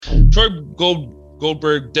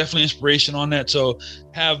Goldberg, definitely inspiration on that. So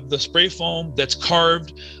have the spray foam that's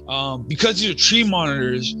carved. Because these are tree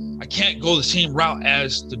monitors, I can't go the same route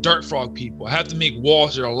as the dart frog people. I have to make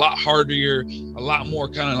walls that are a lot harder, a lot more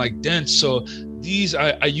kind of like dense. So these,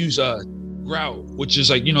 I use grout, which is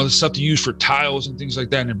like, the stuff to use for tiles and things like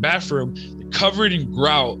that in the bathroom. They cover it in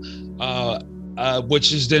grout,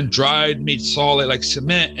 which is then dried, made solid like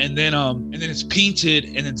cement, and then it's painted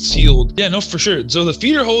and then sealed. Yeah, no, for sure. So the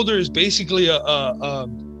feeder holder is basically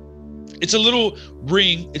it's a little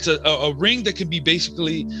ring. It's a ring that can be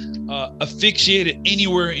basically asphyxiated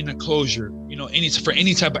anywhere in a enclosure. For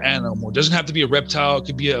any type of animal. It doesn't have to be a reptile. It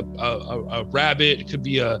could be a rabbit. It could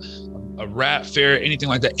be a rat, ferret, anything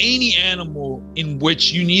like that. Any animal in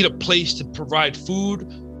which you need a place to provide food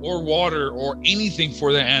or water or anything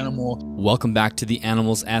for that animal. Welcome back to the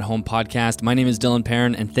Animals at Home podcast. My name is Dylan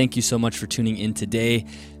Perrin, and thank you so much for tuning in today.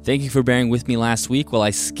 Thank you for bearing with me last week while I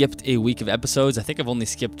skipped a week of episodes. I think I've only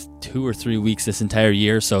skipped 2 or 3 weeks this entire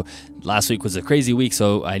year, so last week was a crazy week,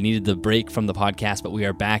 so I needed the break from the podcast, but we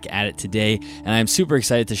are back at it today, and I'm super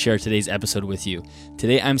excited to share today's episode with you.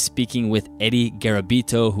 Today I'm speaking with Eddy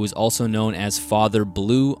Garabito, who is also known as Father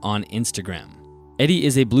Blue on Instagram. Eddy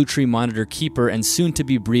is a blue tree monitor keeper and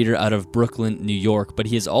soon-to-be breeder out of Brooklyn, New York, but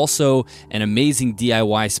he is also an amazing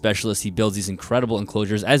DIY specialist. He builds these incredible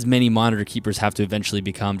enclosures, as many monitor keepers have to eventually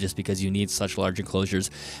become just because you need such large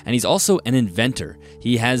enclosures. And he's also an inventor.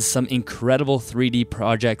 He has some incredible 3D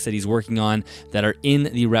projects that he's working on that are in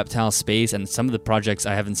the reptile space, and some of the projects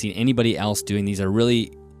I haven't seen anybody else doing. These are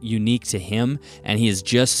really unique to him, and he is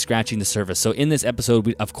just scratching the surface. So in this episode,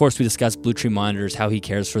 we discuss blue tree monitors, how he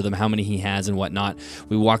cares for them, how many he has and whatnot.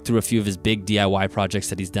 We walked through a few of his big DIY projects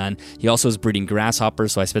that he's done. He also is breeding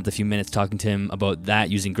grasshoppers, so I spent a few minutes talking to him about that,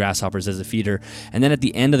 using grasshoppers as a feeder. And then at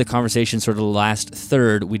the end of the conversation, sort of the last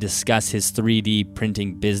third, we discuss his 3D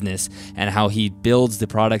printing business and how he builds the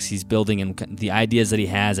products he's building and the ideas that he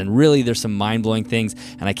has. And really, there's some mind-blowing things,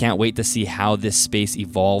 and I can't wait to see how this space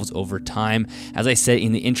evolves over time. As I said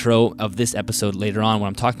in the intro of this episode later on when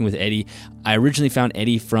I'm talking with Eddy, I originally found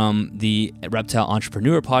Eddy from the Reptile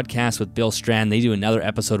Entrepreneur podcast with Bill Strand. They do another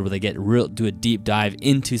episode where they do a deep dive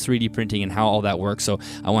into 3D printing and how all that works. So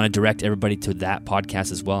I want to direct everybody to that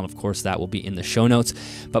podcast as well. And of course, that will be in the show notes.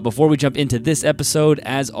 But before we jump into this episode,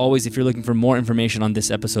 as always, if you're looking for more information on this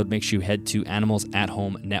episode, make sure you head to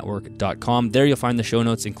animalsathomenetwork.com. There you'll find the show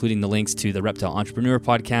notes, including the links to the Reptile Entrepreneur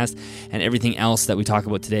podcast and everything else that we talk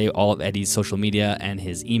about today, all of Eddy's social media and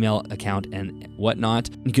his email account and whatnot.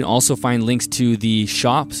 You can also find links to the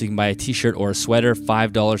shop, so you can buy a t-shirt or a sweater.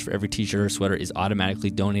 $5 for every t-shirt or sweater is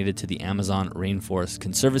automatically donated to the Amazon Rainforest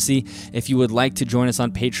Conservancy. If you would like to join us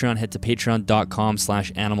on Patreon, head to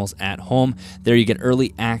patreon.com/animalsathome. There you get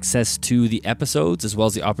early access to the episodes, as well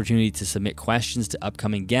as the opportunity to submit questions to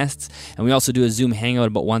upcoming guests. And we also do a Zoom hangout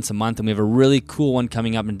about once a month, and we have a really cool one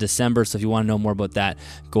coming up in December. So if you want to know more about that,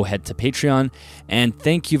 go ahead to Patreon. And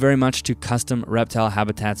thank you very much to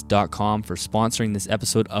CustomReptileHabitats.com for sponsoring this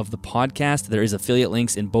episode of the podcast. There is affiliate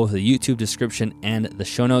links in both the YouTube description and the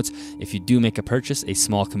show notes. If you do make a purchase, a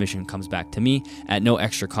small commission comes back to me at no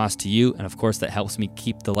extra cost to you. And of course, that helps me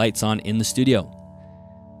keep the lights on in the studio.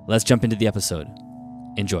 Let's jump into the episode.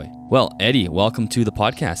 Enjoy. Well, Eddy, welcome to the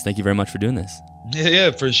podcast. Thank you very much for doing this.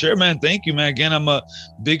 Yeah, for sure, man. Thank you, man. Again, I'm a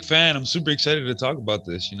big fan. I'm super excited to talk about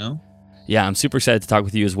this, Yeah, I'm super excited to talk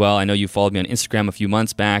with you as well. I know you followed me on Instagram a few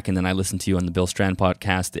months back, and then I listened to you on the Bill Strand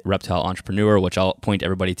podcast, the Reptile Entrepreneur, which I'll point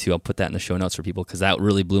everybody to. I'll put that in the show notes for people because that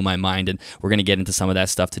really blew my mind, and we're going to get into some of that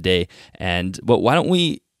stuff today. But why don't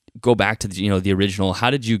we go back to the original?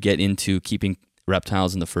 How did you get into keeping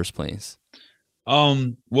reptiles in the first place?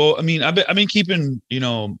 Well, I mean, I've been keeping,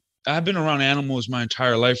 I've been around animals my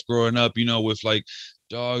entire life growing up, with like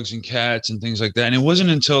dogs and cats and things like that. And it wasn't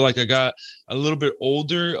until like I got a little bit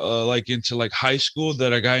older, like into like high school,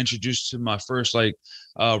 that I got introduced to my first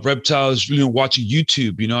reptiles, watching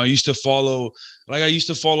YouTube. I used to follow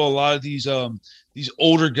a lot of these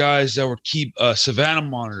older guys that would keep savannah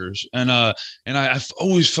monitors, and I've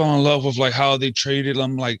always fell in love with like how they traded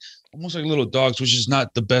them, like almost like little dogs, which is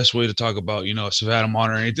not the best way to talk about, a savannah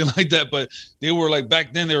monitor or anything like that. But they were like,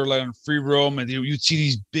 back then they were like on free roam, and you'd see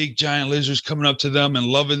these big giant lizards coming up to them and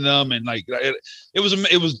loving them. And like,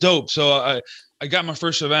 it was dope. So I got my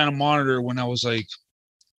first savannah monitor when I was like,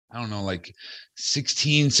 I don't know, like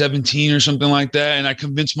 16, 17 or something like that. And I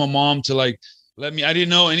convinced my mom to like, I didn't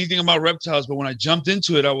know anything about reptiles, but when I jumped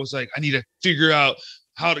into it, I was like, I need to figure out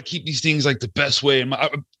how to keep these things like the best way. And I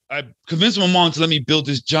convinced my mom to let me build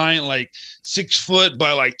this giant, like 6 foot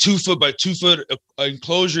by like 2 foot by 2 foot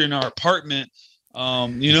enclosure in our apartment.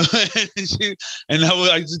 You know, and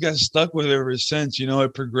I just got stuck with it ever since. You know,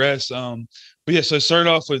 it progressed. But yeah, so I started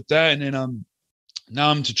off with that, and then now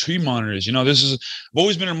I'm to tree monitors. You know, I've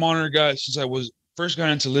always been a monitor guy since I was first got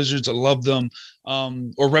into lizards. I love them,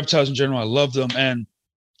 or reptiles in general. I love them, and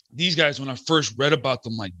these guys, when I first read about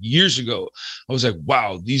them like years ago, I was like,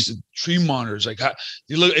 wow, these tree monitors, like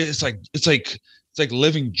they look, it's like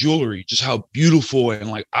living jewelry, just how beautiful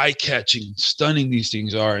and like eye catching and stunning these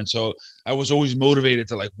things are. And so I was always motivated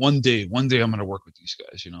to like one day I'm going to work with these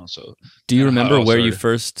guys, you know? So do you remember what you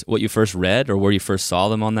first read or where you first saw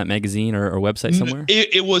them on that magazine or website somewhere?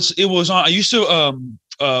 It was on, I used to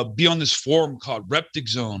be on this forum called Reptic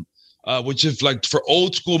Zone, which is like for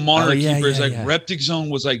old school monitor keepers, Reptic Zone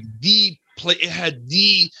was like the play. It had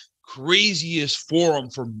the craziest forum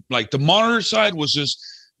for like the monitor side was just,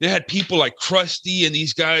 they had people like Krusty and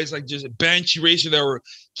these guys like just Banshee Racer that were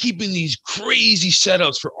keeping these crazy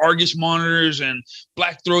setups for Argus monitors and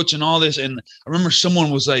black throats and all this. And I remember someone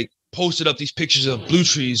was like posted up these pictures of blue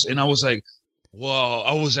trees, and I was like, whoa,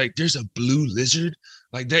 I was like, there's a blue lizard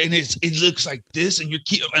like that, and it looks like this, and you're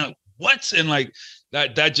what? And like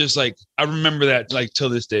that just like I remember that like till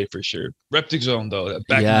this day for sure. Reptic Zone though,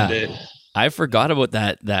 back in the day. I forgot about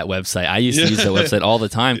that website. I used to use that website all the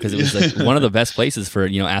time because it was like one of the best places for,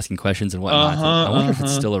 you know, asking questions and whatnot. I wonder if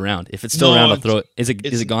it's still around. If it's still around, I'll throw it. Is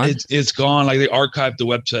it gone? It's gone. Like they archived the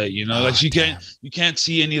website, you know, like you can't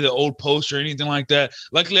see any of the old posts or anything like that.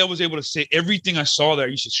 Luckily, I was able to say everything I saw there.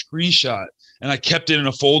 I used to screenshot, and I kept it in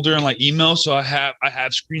a folder and like email. So I have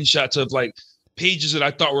screenshots of like pages that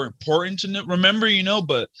I thought were important to remember, you know.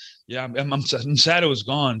 But yeah, I'm sad it was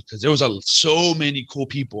gone because there was so many cool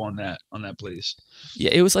people on that place.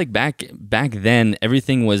 Yeah, it was like back then,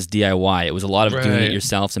 everything was DIY. It was a lot of doing it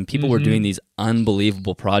yourself, and people were doing these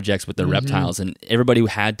unbelievable projects with their reptiles, and everybody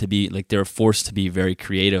had to be like, they were forced to be very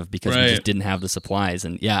creative because we just didn't have the supplies.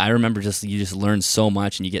 And yeah, I remember you just learn so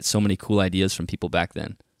much, and you get so many cool ideas from people back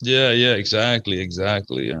then. Yeah, exactly.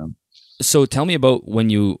 Yeah. So tell me about when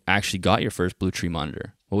you actually got your first blue tree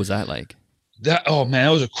monitor. What was that like? Oh man,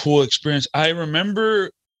 that was a cool experience. I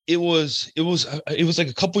remember it was like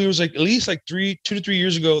a couple years, like at least like 2 to 3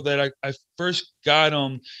 years ago that I first got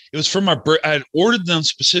them. It was for my birthday. I had ordered them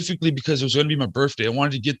specifically because it was going to be my birthday. I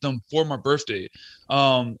wanted to get them for my birthday.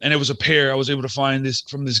 And it was a pair. I was able to find this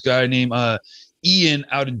from this guy named Ian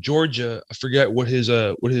out in Georgia. I forget what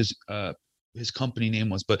his company name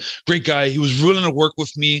was, but great guy. He was willing to work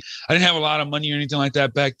with me. I didn't have a lot of money or anything like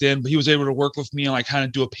that back then, but he was able to work with me and like kind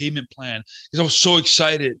of do a payment plan because I was so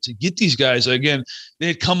excited to get these guys. Again, they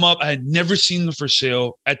had come up. I had never seen them for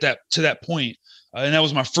sale to that point. And that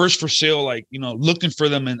was my first for sale, like, you know, looking for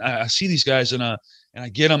them. And I see these guys and I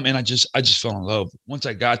get them, and I just fell in love once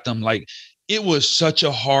I got them. Like, it was such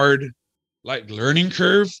a hard, like, learning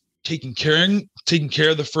curve, taking care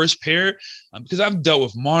of the first pair, because I've dealt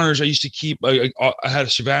with monitors. I used to keep, I had a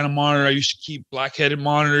Savannah monitor. I used to keep black-headed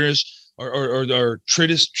monitors or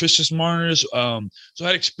Tristis monitors. So I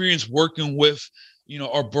had experience working with, you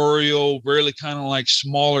know, arboreal, rarely kind of like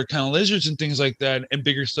smaller kind of lizards and things like that, and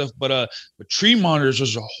bigger stuff. But tree monitors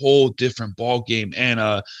was a whole different ball game.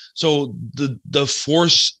 And so the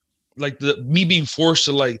force, like me being forced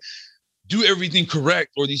to like do everything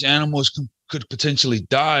correct, or these animals could potentially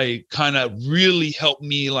die, kind of really helped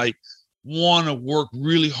me like want to work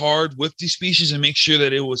really hard with these species and make sure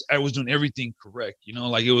that I was doing everything correct. You know,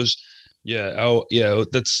 like it was,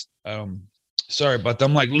 that's, sorry about that.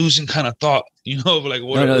 I'm like losing kind of thought, you know, like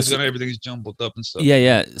everything's jumbled up and stuff.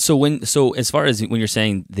 Yeah. So as far as when you're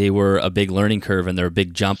saying they were a big learning curve and they're a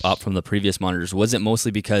big jump up from the previous monitors, was it mostly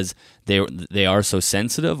because they are so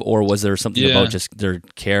sensitive, or was there something about just their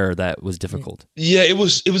care that was difficult? Yeah, it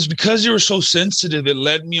was because they were so sensitive. It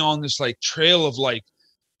led me on this like trail of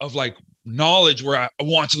knowledge where I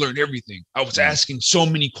wanted to learn everything. I was asking so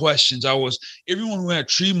many questions. Everyone who had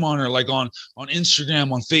tree monitor, like on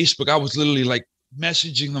Instagram, on Facebook, I was literally like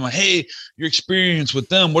messaging them like, hey, your experience with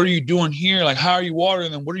them, what are you doing here? Like, how are you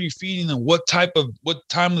watering them? What are you feeding them? What time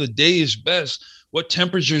of the day is best? What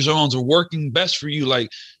temperature zones are working best for you? Like,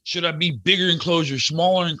 should I be bigger enclosures,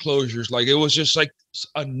 smaller enclosures? Like, it was just like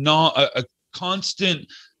a constant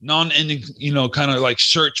non-ending, you know, kind of like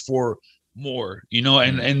search for more, you know,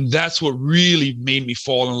 and that's what really made me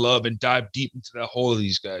fall in love and dive deep into that whole of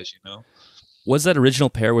these guys, you know. Was that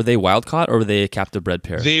original pair, were they wild caught or were they a captive bred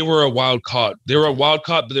pair? They were a wild caught.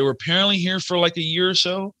 But they were apparently here for like a year or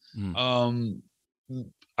so.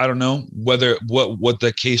 I don't know what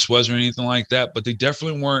the case was or anything like that, but they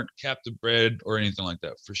definitely weren't captive bred or anything like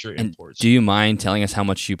that, for sure. Imports. Do you mind telling us how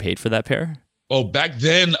much you paid for that pair? Oh, back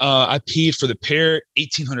then I paid for the pair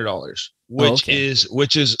 $1,800. Oh, which okay. is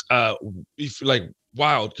if, like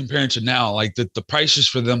wild comparing to now. Like the prices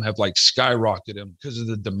for them have like skyrocketed because of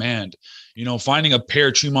the demand. Finding a pair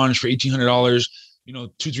of tree monitors for $1,800,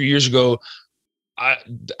 2-3 years ago, I,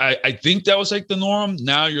 I think that was like the norm.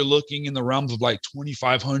 Now you're looking in the realms of like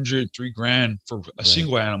 2,500, $3,000 for a Right.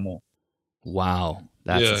 single animal. Wow.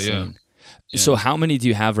 That's Yeah, yeah, insane. So yeah. how many do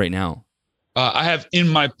you have right now? I have in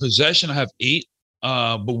my possession, I have 8,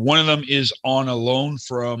 but one of them is on a loan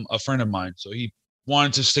from a friend of mine. So he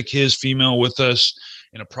wanted to stick his female with us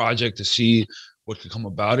in a project to see what could come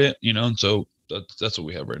about it, and so that's what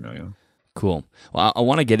we have right now. Yeah. Cool. Well, I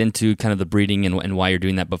want to get into kind of the breeding and why you're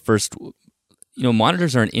doing that. But first,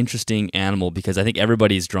 monitors are an interesting animal because I think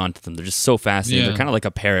everybody's drawn to them. They're just so fascinating. They're Yeah. kind of like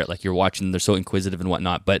a parrot, like you're watching them. They're so inquisitive and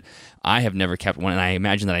whatnot. But I have never kept one, and I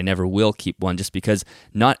imagine that I never will keep one just because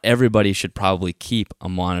not everybody should probably keep a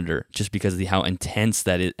monitor just because of how intense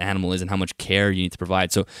that animal is and how much care you need to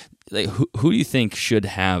provide. So, like, who do you think should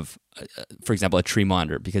have, for example, a tree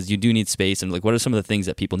monitor? Because you do need space, and like, what are some of the things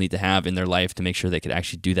that people need to have in their life to make sure they could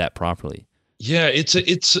actually do that properly? Yeah, it's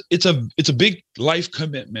a big life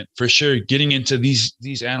commitment for sure, getting into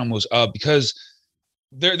these animals because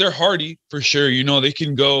they're hardy for sure. They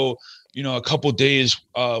can go, a couple days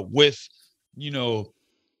with, you know,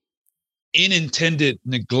 unintended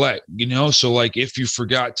neglect, so like if you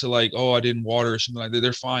forgot to, like, oh, I didn't water or something like that,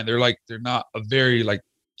 they're fine. They're not a very like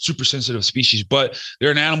super sensitive species, but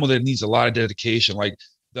they're an animal that needs a lot of dedication. Like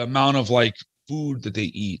the amount of like food that they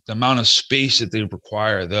eat, the amount of space that they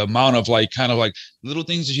require, the amount of like kind of like little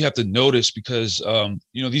things that you have to notice because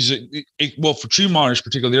these are well, for tree monitors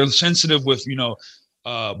particularly, they're sensitive with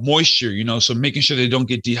moisture, so making sure they don't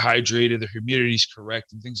get dehydrated, the humidity is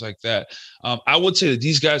correct and things like that. I would say that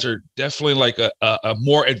these guys are definitely like a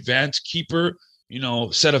more advanced keeper,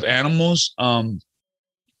 set of animals.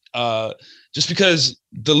 Just because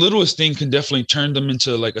the littlest thing can definitely turn them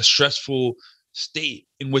into like a stressful state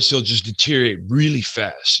in which they'll just deteriorate really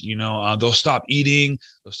fast. They'll stop eating,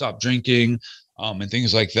 they'll stop drinking, and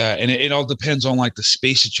things like that. And it all depends on like the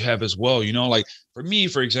space that you have as well. Like for me,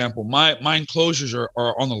 for example, my enclosures are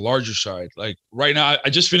on the larger side. Like right now, I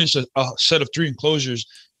just finished a set of 3 enclosures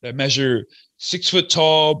that measure 6 foot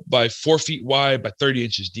tall by 4 feet wide by 30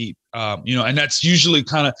 inches deep. And that's usually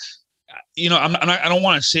kind of, I don't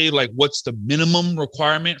want to say like what's the minimum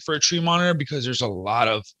requirement for a tree monitor because there's a lot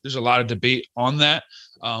of debate on that.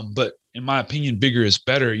 But in my opinion, bigger is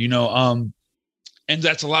better. And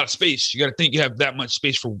that's a lot of space. You got to think you have that much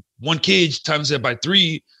space for one cage times that by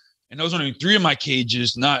 3, and those are only 3 of my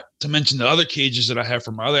cages, not to mention the other cages that I have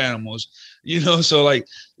for my other animals. So like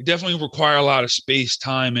it definitely require a lot of space,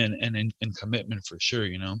 time, and commitment for sure.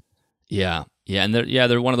 Yeah, yeah, and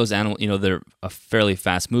they're one of those animals. They're a fairly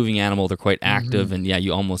fast-moving animal. They're quite active,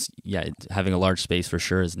 Mm-hmm. and having a large space for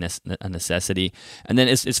sure is a necessity. And then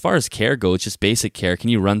as far as care goes, just basic care. Can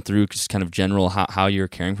you run through just kind of general how you're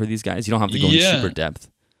caring for these guys? You don't have to go into super Yeah. depth.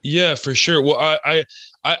 Yeah, for sure. Well,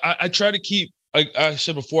 I try to keep, like I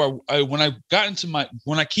said before, when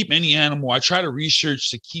I keep any animal, I try to research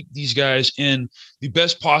to keep these guys in the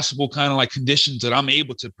best possible kind of like conditions that I'm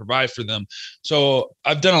able to provide for them. So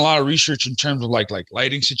I've done a lot of research in terms of like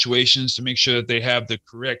lighting situations to make sure that they have the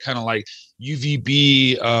correct kind of like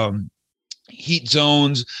UVB, heat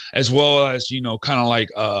zones, as well as kind of like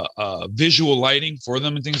visual lighting for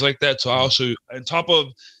them and things like that. So I also, on top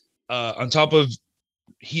of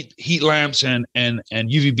heat lamps and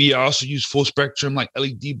UVB, I also use full spectrum like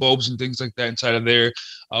LED bulbs and things like that inside of there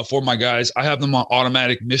for my guys. I have them on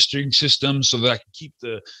automatic misting systems so that I can keep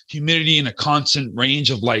the humidity in a constant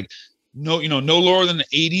range of like no lower than the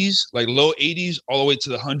 80s, like low 80s, all the way to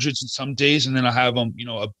the hundreds in some days. And then I have them,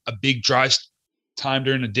 a big dry time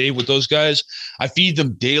during the day with those guys. I feed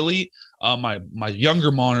them daily. My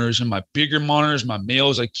younger monitors and my bigger monitors, my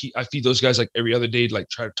males, I feed those guys like every other day, like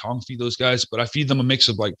try to tongue feed those guys. But I feed them a mix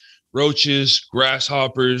of like roaches,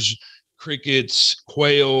 grasshoppers, crickets,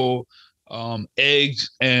 quail,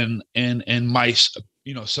 eggs, and mice.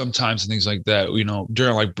 Sometimes and things like that.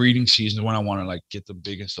 During like breeding season when I want to like get them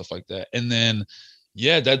big and stuff like that. And then,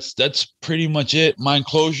 yeah, that's pretty much it. My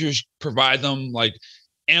enclosures provide them like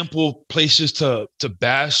ample places to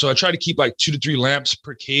bask. So I try to keep like 2 to 3 lamps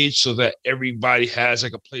per cage so that everybody has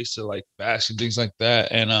like a place to like bask and things like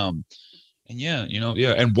that. And yeah,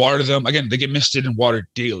 and water them. Again, they get misted and watered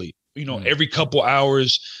daily, Mm. every couple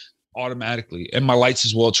hours automatically. And my lights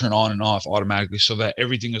as well turn on and off automatically so that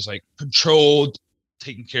everything is like controlled,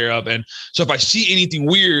 taken care of. And so if I see anything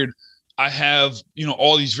weird, I have,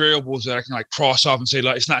 all these variables that I can like cross off and say,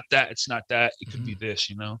 like, it's not that, it could be this.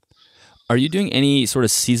 Are you doing any sort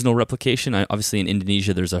of seasonal replication? Obviously, in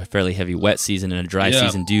Indonesia, there's a fairly heavy wet season and a dry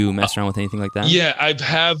season. Do you mess around with anything like that? Yeah, I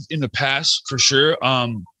have in the past for sure.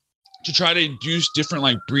 To try to induce different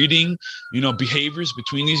like breeding, behaviors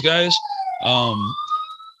between these guys.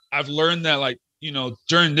 I've learned that like,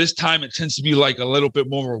 during this time, it tends to be like a little bit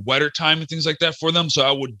more of a wetter time and things like that for them. So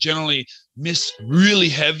I would generally miss really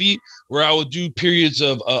heavy, where I would do periods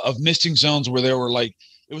of misting zones where there were like,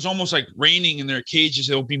 it was almost like raining in their cages.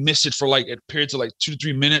 It would be misted for like at periods of like 2 to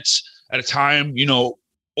 3 minutes at a time,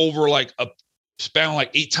 over like a span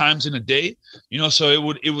like 8 times in a day, so it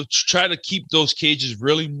would try to keep those cages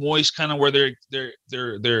really moist, kind of where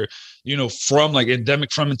they're from, like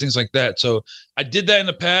endemic from and things like that. So I did that in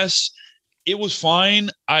the past. It was fine.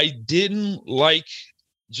 I didn't like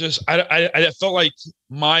I felt like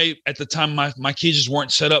at the time my cages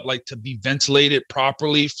weren't set up like to be ventilated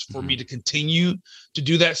properly for me to continue to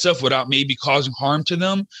do that stuff without maybe causing harm to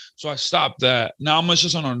them. So I stopped that. Now I'm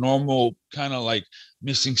just on a normal kind of like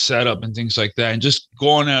missing setup and things like that, and just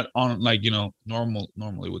going on like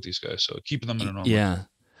normally with these guys. So keeping them in a normal. Yeah.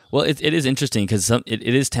 Well, it is interesting because it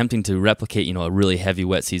is tempting to replicate, a really heavy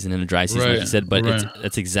wet season and a dry season, like you said. But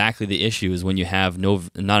that's exactly the issue, is when you have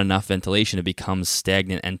not enough ventilation, it becomes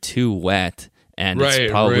stagnant and too wet, and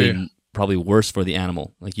it's probably worse for the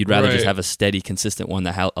animal. Like you'd rather just have a steady, consistent one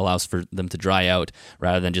that allows for them to dry out,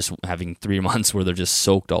 rather than just having 3 months where they're just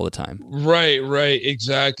soaked all the time. Right,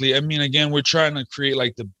 exactly. I mean, again, we're trying to create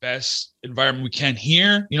like the best environment we can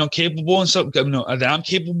here, capable and stuff that I'm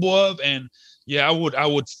capable of, and yeah, I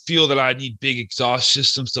would feel that I need big exhaust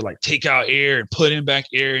systems to like take out air and put in back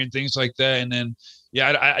air and things like that. And then,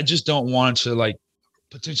 I just don't want to like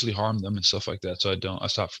potentially harm them and stuff like that. So I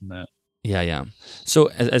stopped from that. Yeah. So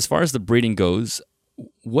as far as the breeding goes,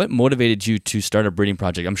 what motivated you to start a breeding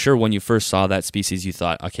project? I'm sure when you first saw that species, you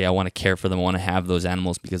thought, okay, I want to care for them. I want to have those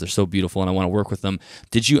animals because they're so beautiful and I want to work with them.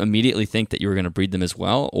 Did you immediately think that you were going to breed them as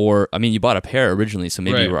well? Or, I mean, you bought a pair originally, so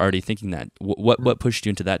maybe you were already thinking that. What pushed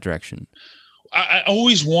you into that direction? I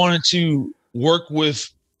always wanted to work with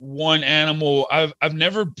one animal. I've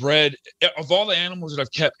never bred, of all the animals that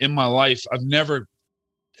I've kept in my life, I've never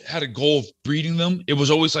had a goal of breeding them. It was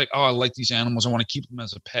always like, oh, I like these animals, I want to keep them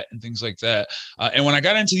as a pet and things like that. And when I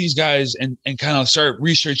got into these guys and kind of started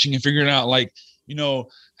researching and figuring out like,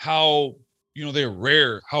 how, they're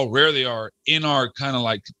rare, how rare they are in our kind of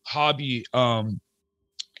like hobby,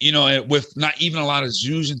 with not even a lot of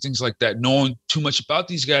zoos and things like that, knowing too much about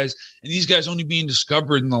these guys, and these guys only being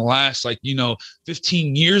discovered in the last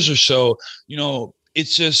 15 years or so,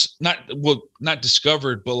 it's just not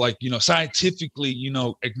discovered, but scientifically,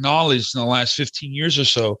 acknowledged in the last 15 years or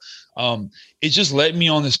so. It just led me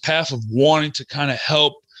on this path of wanting to kind of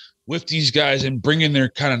help with these guys and bringing their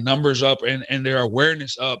kind of numbers up and their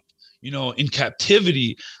awareness up, in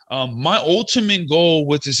captivity. My ultimate goal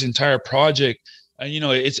with this entire project,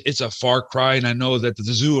 it's a far cry, and I know that the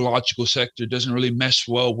zoological sector doesn't really mesh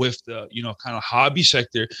well with the, kind of hobby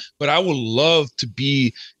sector, but I would love to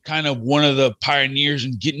be kind of one of the pioneers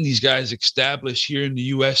in getting these guys established here in the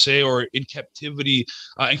USA or in captivity,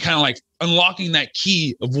 and kind of like unlocking that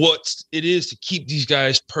key of what it is to keep these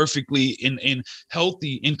guys perfectly in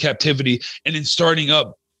healthy in captivity, and then starting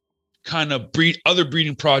up kind of other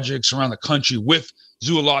breeding projects around the country with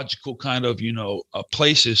zoological kind of,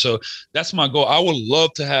 places. So that's my goal. I would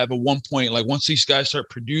love to have at one point, like once these guys start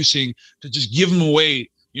producing, to just give them away,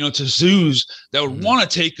 to zoos that would want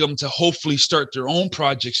to take them to hopefully start their own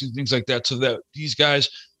projects and things like that, so that these guys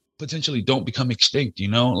potentially don't become extinct,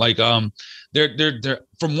 they're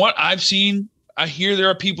from what I've seen, I hear there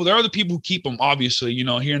are other people who keep them, obviously,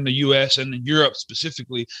 here in the US and in Europe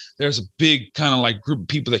specifically, there's a big kind of like group of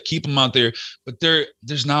people that keep them out there, but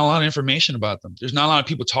there's not a lot of information about them. There's not a lot of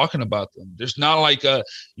people talking about them. There's not like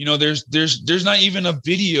there's not even a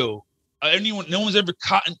video. No one's ever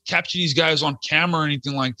captured these guys on camera or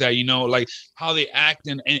anything like that, like how they act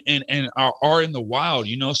and are in the wild,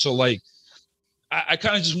 so like, I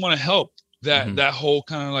kind of just want to help that whole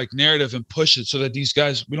kind of like narrative and push it so that these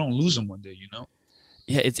guys, we don't lose them one day,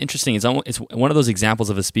 Yeah, it's interesting. It's one of those examples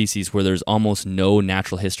of a species where there's almost no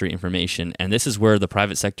natural history information, and this is where the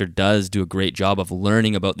private sector does do a great job of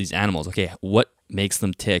learning about these animals. Okay, what makes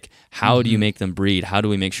them tick? How do you make them breed? How do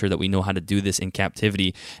we make sure that we know how to do this in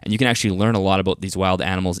captivity? And you can actually learn a lot about these wild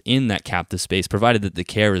animals in that captive space, provided that the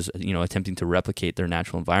care is, attempting to replicate their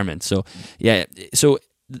natural environment. So, yeah. So,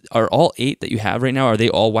 are all 8 that you have right now, are they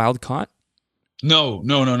all wild caught? No.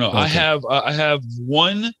 Okay. I have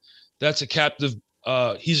one that's a captive.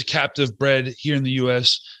 He's a captive bred here in the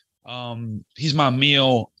U.S. He's my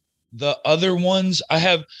male. The other ones I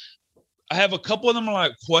I have a couple of them are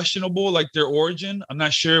like questionable, like their origin. I'm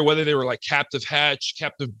not sure whether they were like captive hatch,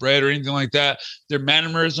 captive bred, or anything like that. Their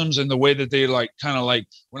mannerisms and the way that they like kind of like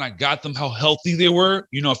when I got them, how healthy they were,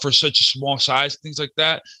 for such a small size, things like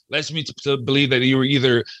that, lets me to believe that they were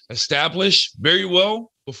either established very well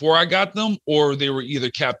before I got them, or they were either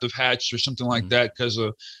captive hatched or something like that because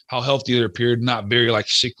of how healthy they appeared, not very like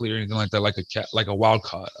sickly or anything like that, like a cat, like a wild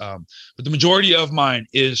caught. But the majority of mine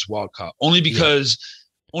is wild caught, only because. Yeah.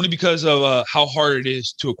 Only because of how hard it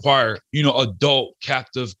is to acquire, adult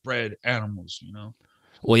captive bred animals,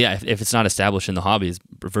 Well, yeah, if it's not established in the hobby, it's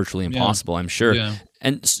virtually impossible, I'm sure. Yeah.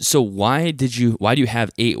 And so why do you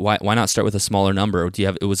have 8? Why not start with a smaller number? Or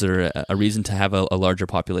was there a reason to have a larger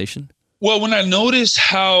population? Well, when I noticed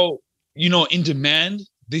how, in demand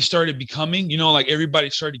they started becoming, like everybody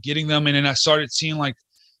started getting them. And then I started seeing like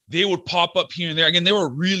they would pop up here and there. Again, they were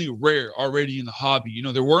really rare already in the hobby.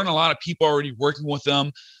 There weren't a lot of people already working with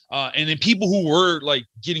them. And then people who were like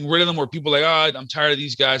getting rid of them were people like, I'm tired of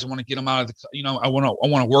these guys. I want to get them out of the, I want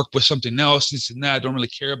to work with something else, this and that. I don't really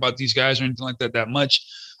care about these guys or anything like that much.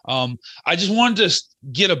 I just wanted to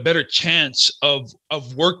get a better chance of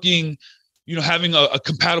working, having a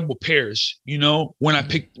compatible pairs, when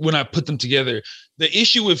I put them together. The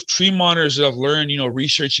issue with tree monitors that I've learned,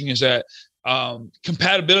 researching is that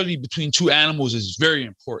compatibility between two animals is very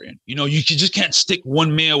important. You just can't stick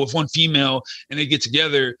one male with one female and they get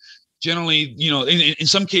together. Generally, in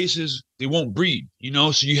some cases they won't breed,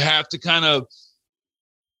 so you have to kind of,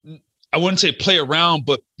 I wouldn't say play around,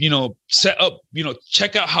 but, set up,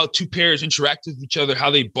 check out how two pairs interact with each other, how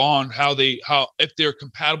they bond, if they're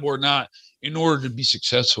compatible or not in order to be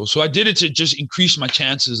successful. So I did it to just increase my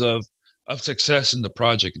chances of success in the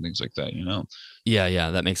project and things like that,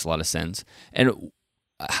 Yeah, that makes a lot of sense. And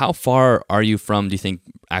how far are you from, do you think,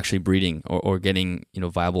 actually breeding or getting,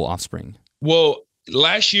 viable offspring? Well,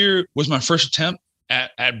 last year was my first attempt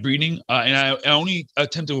at breeding, and I only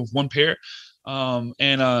attempted with one pair. And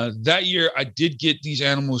that year I did get these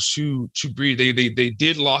animals to breed. They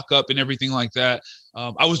did lock up and everything like that.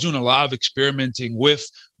 I was doing a lot of experimenting with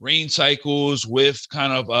rain cycles, with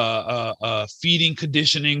kind of feeding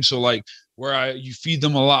conditioning. So like where you feed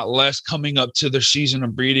them a lot less coming up to their season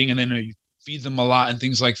of breeding, and then you feed them a lot and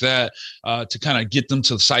things like that to kind of get them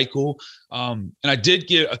to the cycle. And I did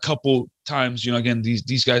get a couple times, again,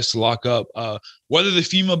 these guys to lock up. Whether the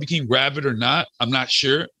female became gravid or not, I'm not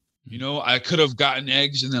sure. I could have gotten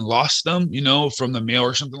eggs and then lost them, from the male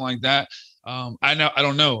or something like that. I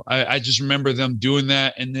don't know. I just remember them doing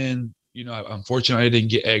that. And then, unfortunately I didn't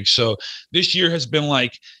get eggs. So this year has been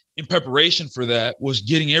like, in preparation for that, was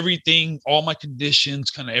getting everything, all my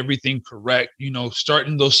conditions, kind of everything correct,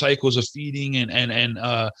 starting those cycles of feeding and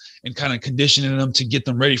kind of conditioning them to get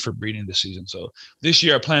them ready for breeding this season. So this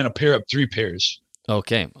year I plan to pair up 3 pairs.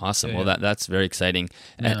 Okay, awesome. Yeah, well, that's very exciting.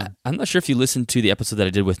 Yeah. I'm not sure if you listened to the episode that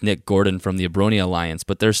I did with Nick Gordon from the Abronia Alliance,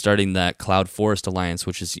 but they're starting that Cloud Forest Alliance,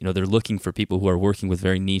 which is, they're looking for people who are working with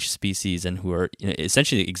very niche species and who are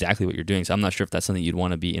essentially exactly what you're doing. So I'm not sure if that's something you'd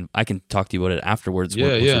want to be in. I can talk to you about it afterwards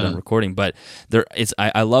once we're done recording. But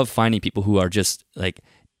I love finding people who are just like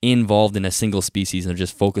involved in a single species and they're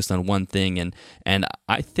just focused on one thing. And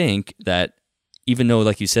I think that even though,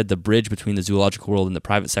 like you said, the bridge between the zoological world and the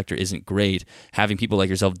private sector isn't great, having people like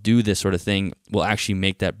yourself do this sort of thing will actually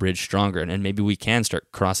make that bridge stronger. And maybe we can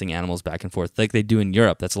start crossing animals back and forth like they do in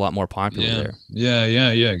Europe. That's a lot more popular there. Yeah,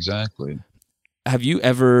 exactly. Have you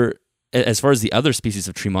ever, as far as the other species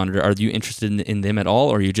of tree monitor, are you interested in them at all,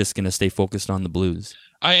 or are you just going to stay focused on the blues?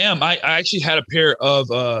 I am. I actually had a pair of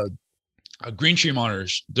green tree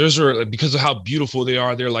monitors. Those are, because of how beautiful they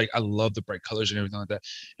are, they're like, I love the bright colors and everything like that,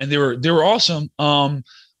 and they were awesome.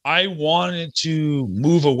 I wanted to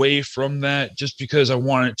move away from that just because I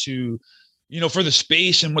wanted to, for the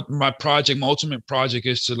space, and what my ultimate project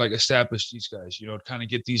is to like establish these guys, kind of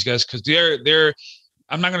get these guys, because they're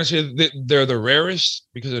I'm not going to say that they're the rarest,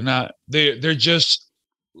 because they're not. They're just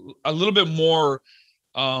a little bit more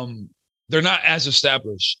they're not as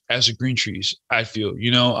established as the green trees, I feel.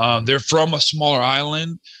 They're from a smaller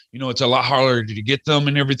island. It's a lot harder to get them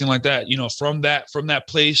and everything like that. From that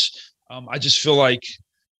place, I just feel like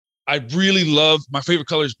I really love, my favorite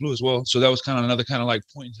color is blue as well. So that was kind of another kind of like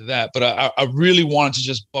point to that. But I really wanted to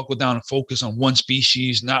just buckle down and focus on one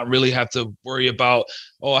species, not really have to worry about,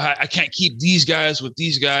 I can't keep these guys with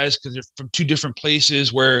these guys because they're from 2 different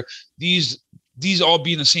places, where these all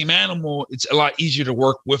being the same animal, it's a lot easier to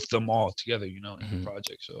work with them all together, in the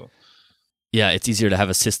project. So Yeah, it's easier to have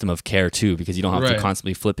a system of care too, because you don't have to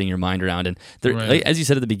constantly flipping your mind around. And there, like, as you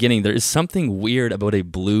said at the beginning, there is something weird about a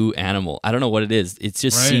blue animal. I don't know what it is. It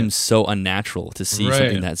just seems so unnatural to see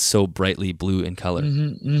something that's so brightly blue in color.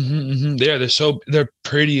 Yeah, they're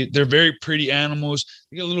pretty. They're very pretty animals.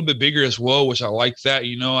 They get a little bit bigger as well, which I like that.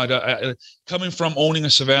 You know, I coming from owning a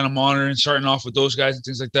Savannah monitor and starting off with those guys and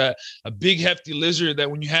things like that, a big hefty lizard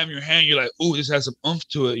that when you have in your hand, you're like, ooh, this has some oomph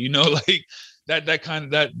to it. You know, like. That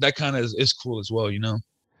kind of is cool as well, you know.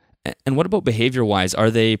 And what about behavior wise? Are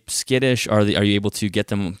they skittish? Are you able to get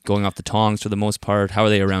them going off the tongs for the most part? How are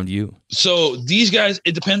they around you? So these guys,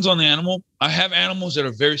 it depends on the animal. I have animals that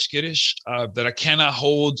are very skittish, that I cannot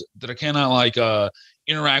hold, that I cannot like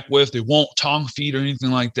interact with. They won't tongue feed or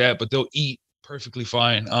anything like that, but they'll eat perfectly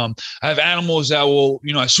fine. I have animals that will,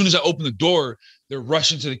 you know, as soon as I open the door, they're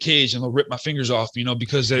rushing to the cage and they'll rip my fingers off, you know,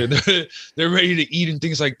 because they're ready to eat and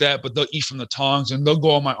things like that. But they'll eat from the tongs and they'll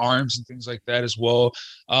go on my arms and things like that as well.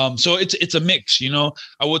 So it's a mix, you know.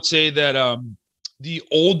 I would say that the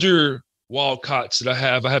older wild caughts that I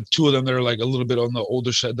have two of them that are like a little bit on the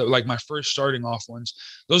older side, like my first starting off ones.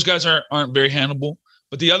 Those guys aren't very handleable,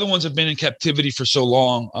 but the other ones have been in captivity for so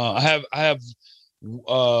long. I have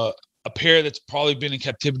a pair that's probably been in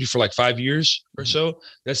captivity for like 5 years or so.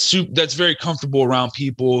 That's very comfortable around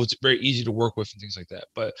people. It's very easy to work with and things like that.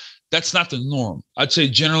 But that's not the norm. I'd say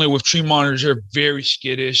generally with tree monitors, they're very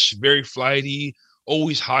skittish, very flighty,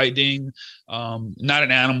 always hiding. Not an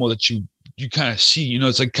animal that you kind of see. You know,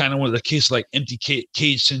 it's like kind of one of the cases like empty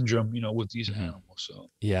cage syndrome, you know, with these animals. So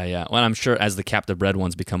yeah. Well, I'm sure as the captive bred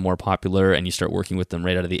ones become more popular and you start working with them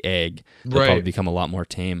right out of the egg, they'll probably become a lot more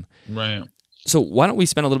tame. Right. So why don't we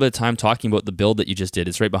spend a little bit of time talking about the build that you just did?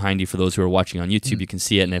 It's right behind you for those who are watching on YouTube. You can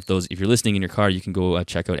see it, and if you're listening in your car, you can go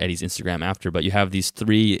check out Eddy's Instagram after. But you have these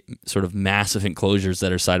 3 sort of massive enclosures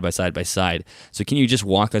that are side by side by side. So can you just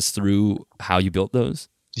walk us through how you built those?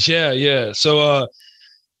 Yeah. So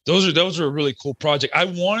those are a really cool project. I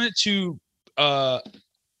wanted to.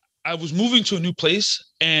 I was moving to a new place,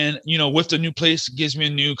 and you know, with the new place, it gives me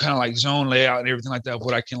a new kind of like zone layout and everything like that,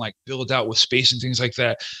 what I can like build out with space and things like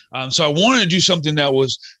that. So I wanted to do something that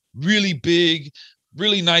was really big,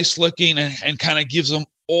 really nice looking, and kind of gives them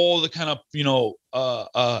all the kind of, you know,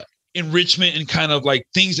 enrichment and kind of like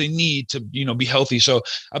things they need to, you know, be healthy. So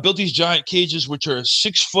I built these giant cages, which are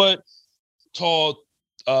 6 foot tall,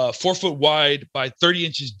 4 foot wide by 30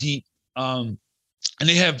 inches deep. And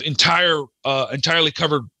they have entirely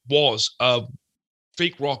covered walls,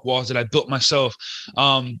 fake rock walls that I built myself.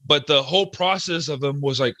 But the whole process of them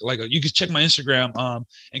was like you could check my Instagram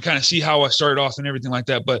and kind of see how I started off and everything like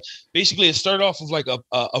that. But basically it started off with like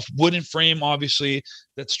a wooden frame, obviously,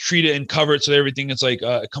 that's treated and covered. So everything is like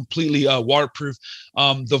completely waterproof.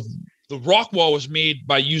 The rock wall was made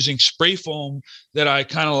by using spray foam that I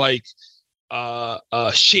kind of like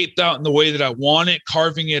shaped out in the way that I want it,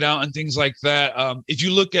 carving it out and things like that. If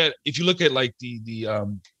you look at like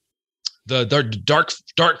the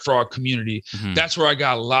dark frog community, that's where I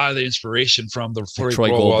got a lot of the inspiration from. The Troy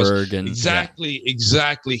Goldberg and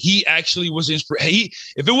exactly. He actually was if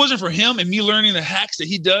it wasn't for him and me learning the hacks that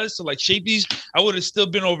he does to like shape these, I would have still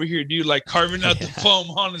been over here, dude, like carving out the foam,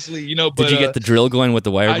 honestly, you know. But did you get the drill going with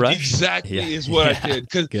the wire brush? Exactly is what I did,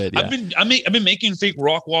 because I've been making fake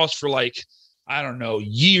rock walls for like, I don't know,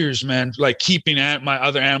 years, man. Like keeping at my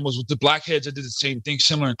other animals with the blackheads, I did the same thing,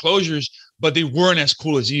 similar enclosures, but they weren't as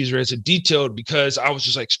cool as these or as detailed, because I was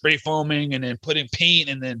just like spray foaming and then putting paint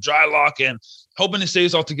and then dry lock and hoping it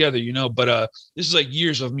stays all together, you know. But this is like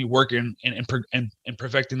years of me working and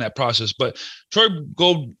perfecting that process. But Troy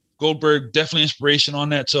Goldberg, definitely inspiration on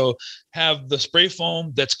that. So have the spray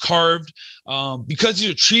foam that's carved, because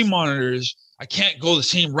these are tree monitors. I can't go the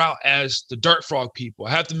same route as the dart frog people.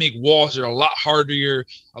 I have to make walls that are a lot harder,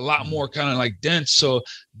 a lot more kind of like dense. So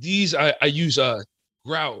these, I use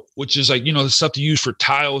grout, which is like, you know, the stuff to use for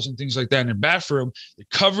tiles and things like that in the bathroom. They're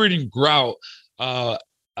covered in grout,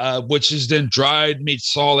 which is then dried, made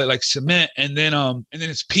solid like cement, and then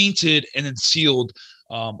it's painted and then sealed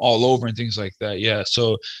all over and things like that. Yeah.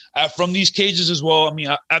 So from these cages as well, I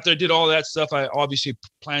mean, after I did all that stuff, I obviously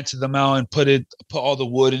planted them out and put all the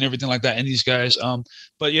wood and everything like that in these guys.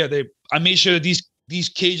 But yeah, I made sure that these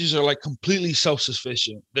cages are like completely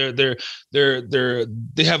self-sufficient. They have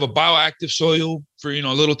a bioactive soil for, you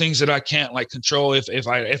know, little things that I can't like control. If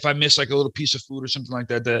I miss like a little piece of food or something like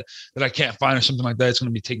that I can't find or something like that, it's going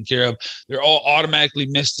to be taken care of. They're all automatically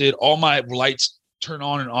misted. All my lights turn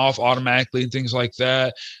on and off automatically and things like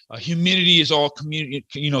that. Humidity is all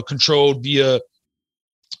controlled via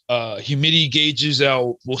humidity gauges that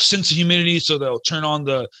will sense the humidity, so they'll turn on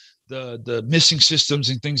the the missing systems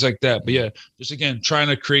and things like that. But yeah, just again trying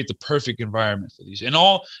to create the perfect environment for these, and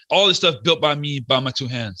all this stuff built by me by my two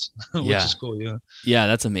hands, which is cool. Yeah,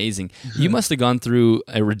 that's amazing. You must have gone through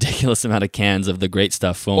a ridiculous amount of cans of the Great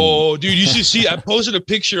Stuff foam. Oh, dude, you should see. I posted a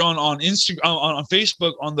picture on Instagram, on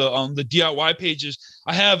Facebook, on the DIY pages.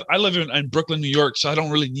 I live in Brooklyn, New York, so I don't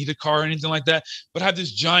really need a car or anything like that. But I have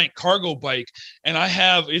this giant cargo bike, and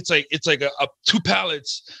it's like a 2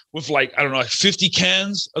 pallets with like, I don't know, like 50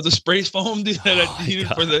 cans of the spray foam that I needed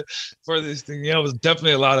for this thing. Yeah, it was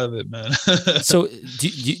definitely a lot of it, man. So do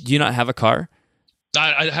you not have a car?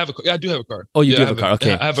 I have a car. Yeah, I do have a car. Oh, you do have a car.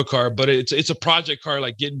 Okay. I have a car, but it's a project car,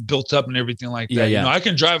 like getting built up and everything like that. Yeah. You know, I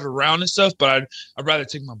can drive around and stuff, but I'd rather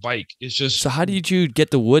take my bike. It's just. So how did you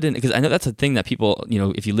get the wood in? Because I know that's a thing that people, you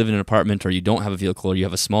know, if you live in an apartment or you don't have a vehicle or you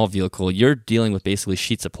have a small vehicle, you're dealing with basically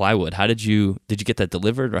sheets of plywood. How did you get that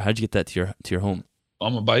delivered, or how did you get that to your home?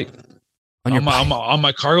 On my bike. On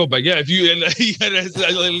my cargo bike. Yeah, if you,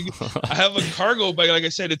 I have a cargo bike. Like I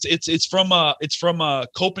said, it's from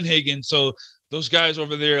Copenhagen. So those guys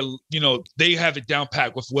over there, you know, they have it down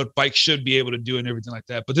pat with what bikes should be able to do and everything like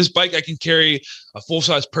that. But this bike, I can carry a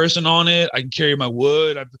full-size person on it. I can carry my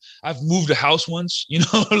wood. I've moved a house once, you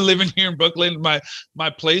know, living here in Brooklyn, my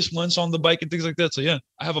place once on the bike and things like that. So yeah,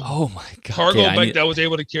 I have a cargo bike that was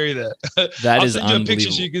able to carry that. That I'll is send you a unbelievable.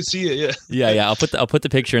 picture so you can see it. Yeah. Yeah. I'll put the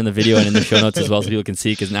picture in the video and in the show notes as well so people can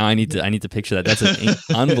see, because now I need to picture that. That's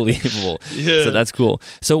unbelievable. Yeah. So that's cool.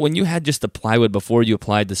 So when you had just the plywood before you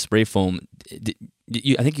applied the spray foam,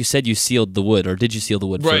 I think you said you sealed the wood, or did you seal the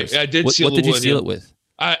wood right, first? I did seal the wood. What did you seal it with?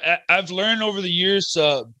 I've learned over the years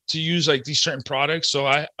to use like these certain products. So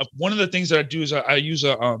one of the things that I do is I use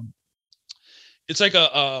it's like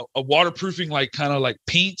a waterproofing, like kind of like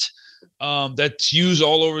paint that's used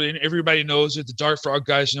all over, and everybody knows it. The Dark Frog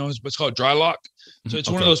guys know it, but it's called Dry Lock. So it's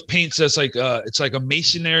one of those paints that's like it's like a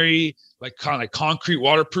masonry, like kind of like concrete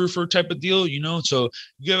waterproofer type of deal, you know. So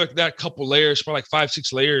you have like that couple layers, probably like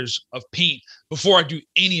 5-6 layers of paint before I do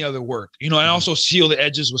any other work, you know. I also seal the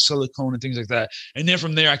edges with silicone and things like that, and then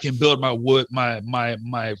from there I can build my wood, my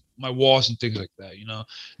walls and things like that, you know.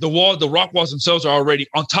 The rock walls themselves are already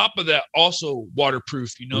on top of that, also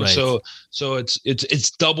waterproof, you know. Right. So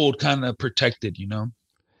it's doubled kind of protected, you know.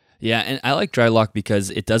 Yeah, and I like Dry Lock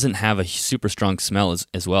because it doesn't have a super strong smell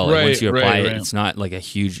as well. Like once you apply it, it's not like a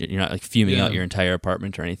huge, you're not like fuming out your entire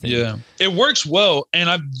apartment or anything. Yeah, it works well, and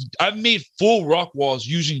I've made full rock walls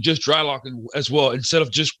using just Dry Lock as well. Instead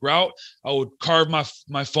of just grout, I would carve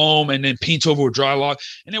my foam and then paint over with Dry Lock,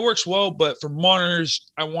 and it works well. But for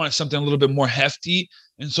monitors, I wanted something a little bit more hefty,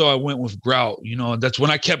 and so I went with grout. You know, that's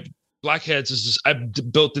when I kept Blackheads. I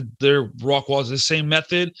built their rock walls the same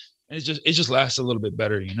method. And it just lasts a little bit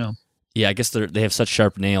better, you know. Yeah, I guess they have such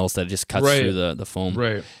sharp nails that it just cuts through the foam.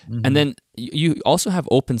 Right. Mm-hmm. And then you also have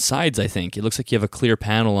open sides, I think. It looks like you have a clear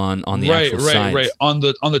panel on the actual sides. Right. On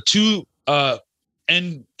the two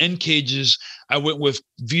end cages, I went with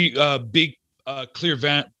big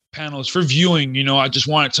clear panels for viewing. You know, I just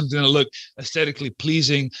wanted something to look aesthetically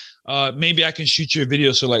pleasing. Maybe I can shoot you a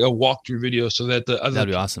video, so like a walkthrough video, so that the other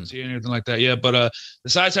that'd be awesome. See anything like that. Yeah, but the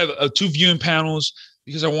sides have 2 viewing panels,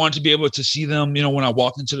 because I wanted to be able to see them, you know, when I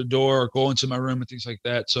walk into the door or go into my room and things like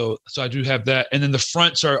that. So I do have that. And then the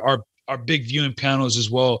fronts are big viewing panels as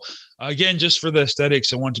well. Again, just for the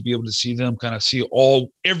aesthetics, I want to be able to see them, kind of see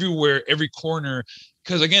everywhere, every corner,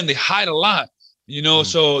 because again, they hide a lot, you know.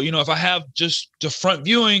 So, you know, if I have just the front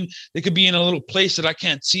viewing, they could be in a little place that I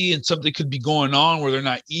can't see, and something could be going on where they're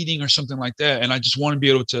not eating or something like that. And I just want to be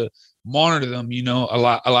able to monitor them, you know, a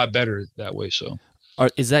lot better that way. So.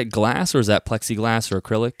 Is that glass, or is that plexiglass or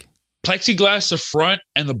acrylic? Plexiglass, the front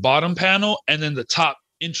and the bottom panel, and then the top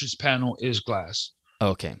entrance panel is glass.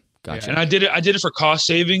 Okay, gotcha. Yeah, and I did it for cost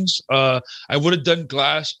savings. I would have done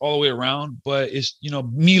glass all the way around, but it's, you know,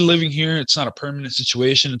 me living here, it's not a permanent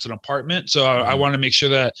situation. It's an apartment. So I want to make sure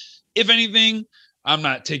that if anything, I'm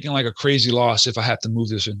not taking like a crazy loss if I have to move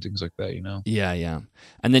this and things like that, you know? Yeah.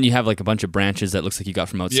 And then you have like a bunch of branches that looks like you got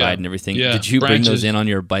from outside and everything. Yeah, did you bring those in on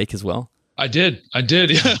your bike as well? I did. Yeah.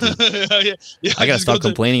 I gotta stop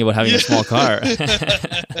complaining about having a small car.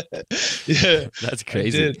 Yeah, that's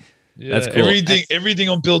crazy. Yeah. That's cool. Everything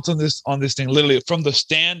I'm built on this thing. Literally, from the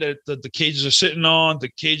stand that the cages are sitting on, the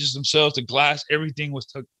cages themselves, the glass, everything was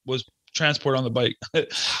transported on the bike.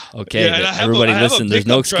 Okay, everybody listen. There's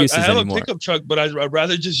no excuses anymore. I have a pickup truck, but I'd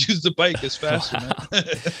rather just use the bike. It's faster. Man.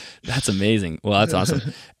 That's amazing. Well, that's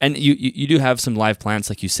awesome. And you do have some live plants,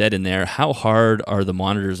 like you said, in there. How hard are the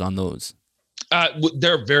monitors on those?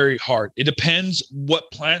 They're very hard. It depends what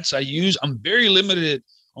plants I use. I'm very limited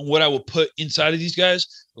on what I will put inside of these guys.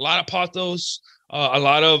 A lot of pothos, a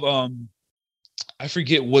lot of I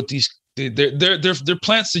forget what they're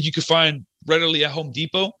plants that you could find readily at Home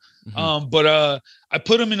Depot. But I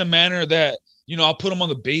put them in a manner that, I'll put them on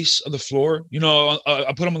the base of the floor.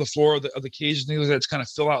 I put them on the floor of the cage and things like that to kind of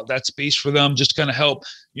fill out that space for them, just kind of help,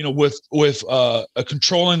 with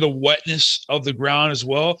controlling the wetness of the ground as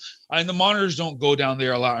well. And the monitors don't go down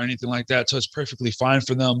there a lot or anything like that, so it's perfectly fine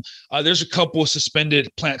for them. There's a couple of suspended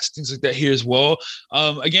plants, things like that here as well.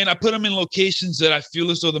 Again, I put them in locations that I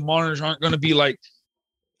feel as though the monitors aren't going to be like,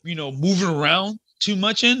 moving around too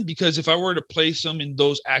much in, because if I were to place them in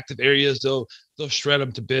those active areas, they'll shred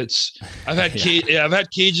them to bits. I've had I've had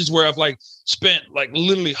cages where I've like spent like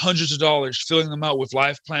literally hundreds of dollars filling them out with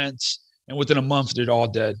live plants, and within a month they're all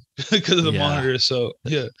dead because of the monitors. So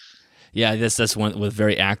I guess that's one with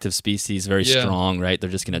very active species, very strong, right? They're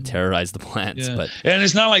just going to terrorize the plants. And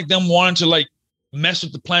it's not like them wanting to like mess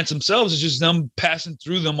with the plants themselves. It's just them passing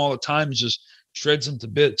through them all the time. It just shreds them to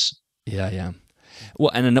bits. Yeah.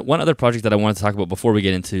 Well, and one other project that I wanted to talk about before we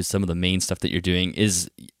get into some of the main stuff that you're doing is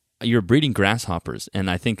you're breeding grasshoppers, and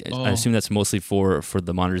I assume that's mostly for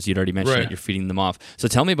the monitors. You'd already mentioned that you're feeding them off. So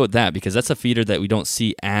tell me about that, because that's a feeder that we don't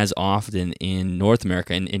see as often in North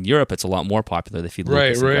America. In Europe, it's a lot more popular. They feed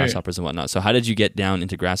locusts and grasshoppers and whatnot. So how did you get down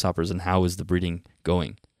into grasshoppers, and how is the breeding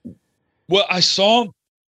going? Well, I saw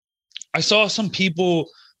some people.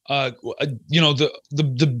 The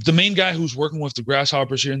main guy who's working with the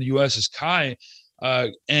grasshoppers here in the U.S. is Kai.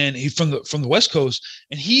 And he from the West Coast,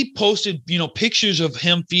 and he posted, pictures of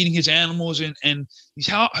him feeding his animals and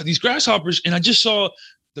these grasshoppers. And I just saw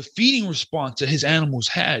the feeding response that his animals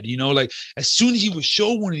had, like as soon as he would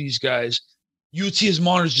show one of these guys, you would see his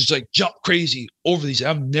monitors just like jump crazy over these.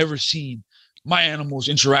 I've never seen my animals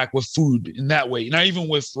interact with food in that way, not even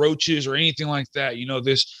with roaches or anything like that.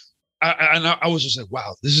 I was just like,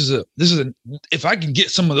 wow, this is if I can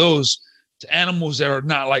get some of those to animals that are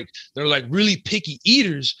not like, they're like really picky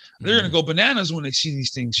eaters, they're going to go bananas when they see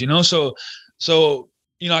these things, So,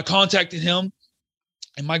 I contacted him,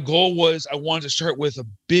 and my goal was I wanted to start with a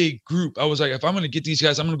big group. I was like, if I'm going to get these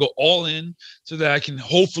guys, I'm going to go all in so that I can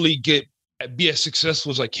hopefully be as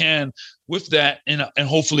successful as I can with that, and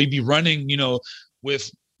hopefully be running, with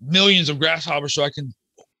millions of grasshoppers, so I can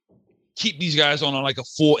keep these guys on like a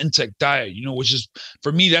full insect diet, which is,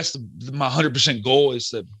 for me, that's my 100% goal, is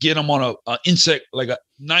to get them on a insect, like a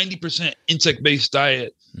 90% insect-based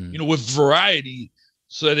diet, with variety,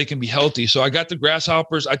 so that they can be healthy. So I got the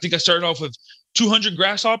grasshoppers. I think I started off with 200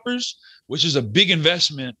 grasshoppers, which is a big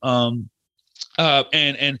investment. And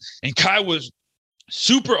Kai was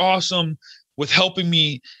super awesome with helping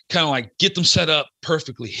me kind of like get them set up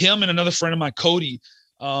perfectly. Him and another friend of mine, Cody,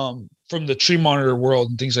 from the tree monitor world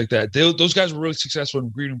and things like that. Those guys were really successful in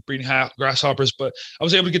breeding grasshoppers, but I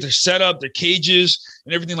was able to get their setup, their cages,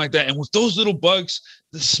 and everything like that. And with those little bugs,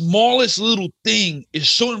 the smallest little thing is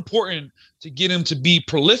so important to get them to be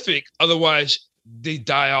prolific. Otherwise, they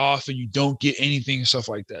die off and you don't get anything and stuff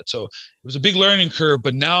like that. So it was a big learning curve,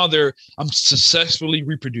 but now I'm successfully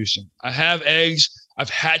reproducing. I have eggs. I've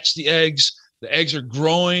hatched the eggs. The eggs are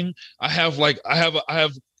growing. I have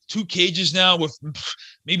 2 cages now with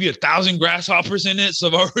maybe 1,000 grasshoppers in it. So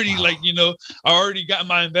I've already I already got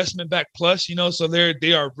my investment back plus, so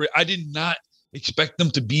they are, I did not expect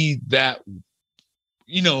them to be that,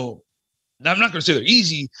 I'm not going to say they're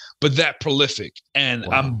easy, but that prolific. And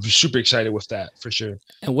I'm super excited with that for sure.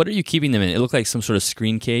 And what are you keeping them in? It looked like some sort of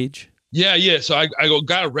screen cage. Yeah. So I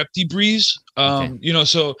got a Reptile breeze.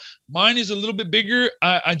 So mine is a little bit bigger.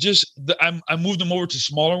 I moved them over to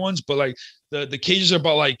smaller ones, but like the cages are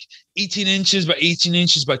about like 18 inches by 18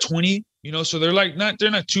 inches by 20, so they're like they're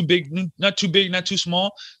not too big, not too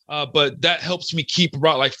small. But that helps me keep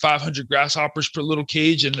about like 500 grasshoppers per little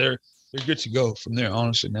cage, and they're good to go from there,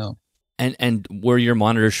 honestly, now. And were your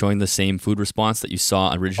monitors showing the same food response that you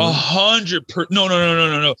saw originally? 100%.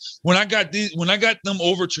 No. When I got them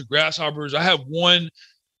over to grasshoppers, I have one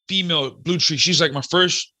female blue tree. She's like my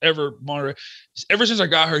first ever monitor. Ever since I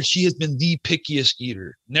got her, she has been the pickiest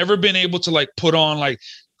eater. Never been able to like put on like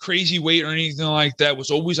crazy weight or anything like that.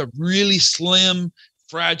 Was always a really slim,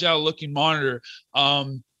 fragile looking monitor.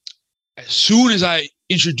 As soon as I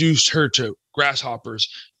introduced her to grasshoppers,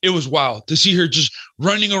 it was wild to see her just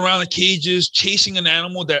running around the cages, chasing an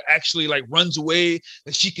animal that actually like runs away,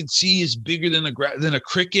 that she can see is bigger than a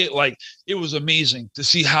cricket. Like, it was amazing to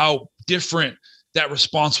see how different that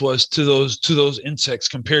response was to those insects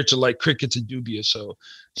compared to like crickets and dubia. So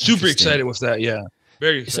super excited with that. Yeah.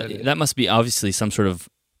 Very excited. So that must be obviously some sort of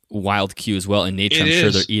wild cue as well in nature. I'm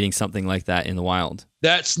sure they're eating something like that in the wild.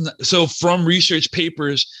 So from research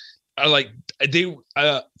papers, from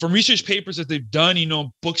research papers that they've done,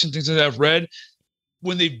 books and things that I've read,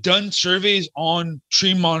 when they've done surveys on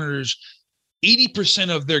tree monitors,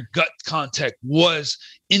 80% of their gut contact was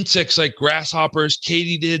insects like grasshoppers,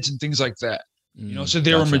 katydids, and things like that. So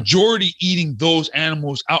they were majority eating those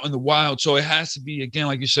animals out in the wild. So it has to be, again,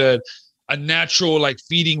 like you said, a natural like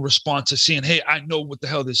feeding response to seeing, hey, I know what the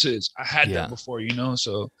hell this is. I had that before,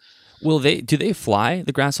 so. Do they fly,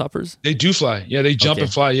 the grasshoppers? They do fly. Yeah, they jump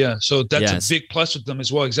and fly. Yeah. So that's a big plus with them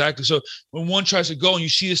as well. Exactly. So when one tries to go and you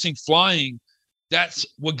see this thing flying, that's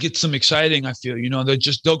what gets them exciting, I feel.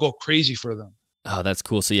 They'll go crazy for them. Oh, that's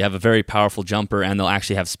cool. So you have a very powerful jumper, and they'll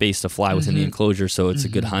actually have space to fly within the enclosure, so it's a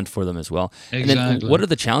good hunt for them as well. Exactly. And then what are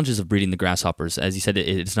the challenges of breeding the grasshoppers? As you said,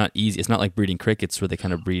 it's not easy. It's not like breeding crickets where they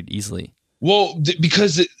kind of breed easily. Well,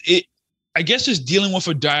 because I guess it's dealing with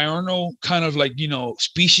a diurnal kind of like,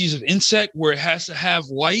 species of insect where it has to have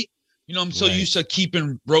light. I'm so used to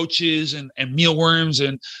keeping roaches and mealworms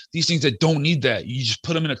and these things that don't need that. You just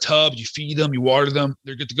put them in a tub, you feed them, you water them,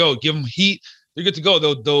 they're good to go. Give them heat, they're good to go.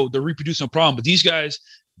 They'll reproduce no problem. But these guys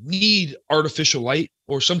need artificial light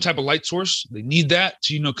or some type of light source. They need that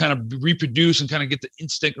to, kind of reproduce and kind of get the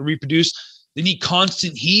instinct to reproduce. They need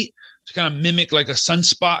constant heat to kind of mimic like a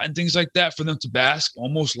sunspot and things like that for them to bask,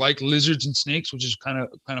 almost like lizards and snakes, which is kind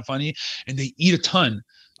of funny. And they eat a ton.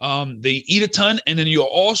 And then you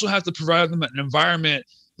also have to provide them an environment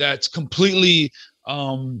that's completely,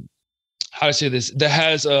 that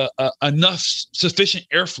has enough sufficient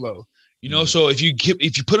airflow. So if you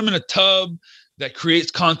put them in a tub that creates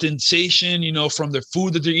condensation, from their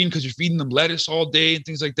food that they're eating, because you're feeding them lettuce all day and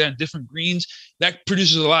things like that, and different greens, that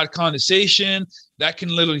produces a lot of condensation that can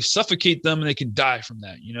literally suffocate them and they can die from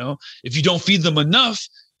that. If you don't feed them enough,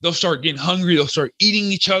 they'll start getting hungry. They'll start eating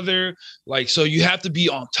each other. So you have to be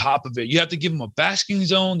on top of it. You have to give them a basking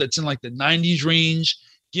zone that's in like the 90s range,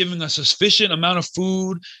 giving a sufficient amount of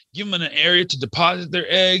food, give them an area to deposit their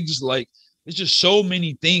eggs. It's just so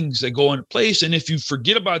many things that go into place. And if you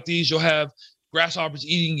forget about these, you'll have grasshoppers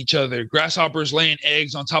eating each other, grasshoppers laying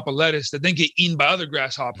eggs on top of lettuce that then get eaten by other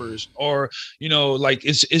grasshoppers, or,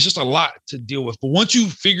 it's just a lot to deal with. But once you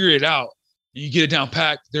figure it out and you get it down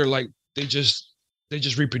packed, they just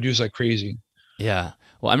reproduce like crazy. Yeah.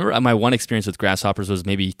 Well, I remember my one experience with grasshoppers was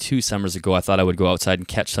maybe 2 summers ago. I thought I would go outside and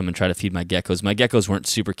catch some and try to feed my geckos. My geckos weren't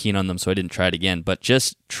super keen on them, so I didn't try it again. But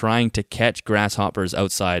just trying to catch grasshoppers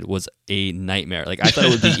outside was a nightmare. I thought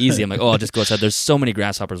it would be easy. I'm like, I'll just go outside. There's so many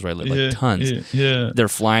grasshoppers where I live, tons. Yeah. They're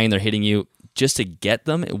flying, they're hitting you. Just to get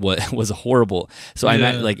them, it was horrible. So I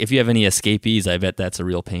meant, if you have any escapees, I bet that's a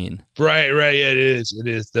real pain. Right. Yeah, it is.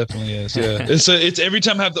 Definitely is. Yeah. it's every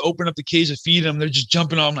time I have to open up the cage to feed them, they're just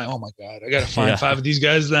jumping on. I'm like, oh my God, I got to find 5 of these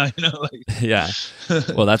guys now, Yeah.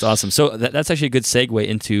 Well, that's awesome. So that's actually a good segue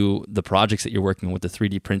into the projects that you're working on with the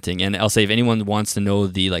 3D printing. And I'll say, if anyone wants to know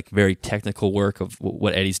the very technical work of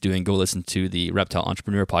what Eddy's doing, go listen to the Reptile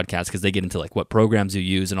Entrepreneur podcast, because they get into what programs you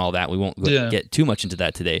use and all that. We won't get too much into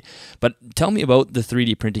that today. But tell me about the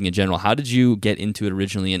 3D printing in general. How did you get into it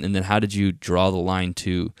originally, and then how did you draw the line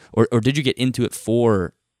to, or did you get into it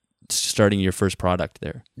for starting your first product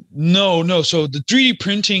there? No. So the 3D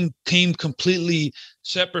printing came completely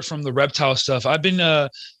separate from the reptile stuff. I've been, I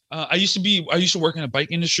used to work in the bike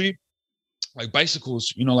industry, like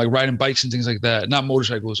bicycles, like riding bikes and things like that, not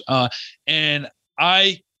motorcycles. And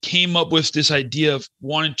I came up with this idea of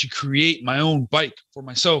wanting to create my own bike for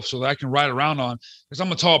myself so that I can ride around on, because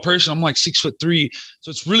I'm a tall person. I'm like 6'3". So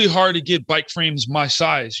it's really hard to get bike frames my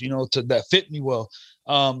size, that fit me well.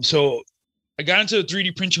 So I got into the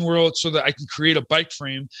 3D printing world so that I can create a bike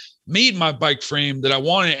frame, made my bike frame that I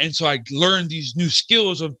wanted. And so I learned these new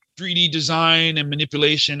skills of 3D design and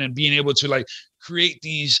manipulation and being able to create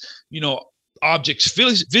these, objects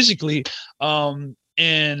physically.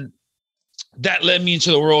 And that led me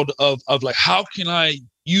into the world of how can I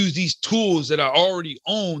use these tools that I already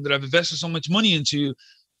own, that I've invested so much money into,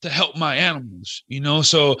 to help my animals,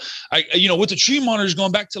 So I, with the tree monitors,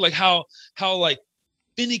 going back to how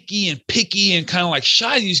finicky and picky and kind of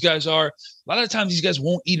shy these guys are. A lot of the times these guys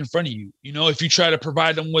won't eat in front of you. If you try to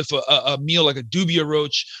provide them with a meal like a dubia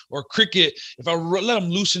roach or cricket, if I let them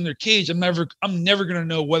loose in their cage, I'm never going to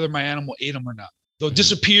know whether my animal ate them or not. They'll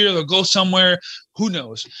disappear. They'll go somewhere. Who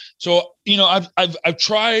knows? So, I've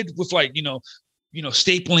tried with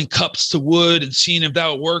stapling cups to wood and seeing if that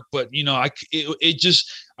would work. But, I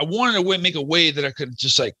wanted to make a way that I could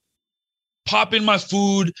just pop in my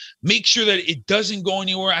food, make sure that it doesn't go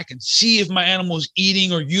anywhere. I can see if my animal is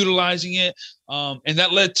eating or utilizing it. And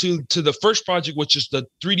that led to the first project, which is the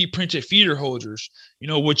 3D printed feeder holders,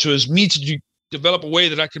 which was me to develop a way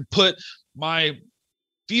that I can put my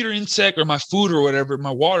feeder insect or my food or whatever,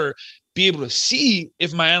 my water, be able to see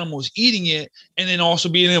if my animal is eating it, and then also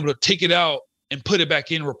being able to take it out and put it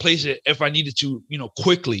back in, replace it if I needed to,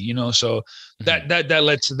 quickly, so that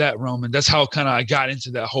led to that realm. And that's how kind of I got into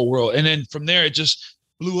that whole world. And then from there, it just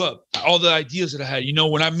blew up. All the ideas that I had,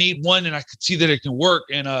 when I made one and I could see that it can work,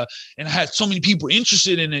 and I had so many people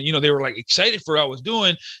interested in it, they were like excited for what I was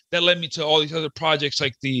doing. That led me to all these other projects,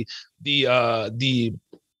 like the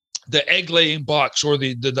egg laying box, or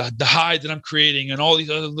the hide that I'm creating, and all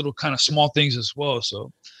these other little kind of small things as well.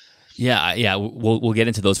 So yeah, we'll get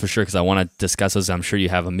into those for sure, because I want to discuss those. I'm sure you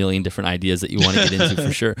have a million different ideas that you want to get into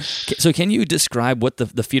for sure. So can you describe what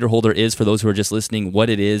the feeder holder is for those who are just listening, what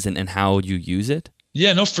it is and how you use it?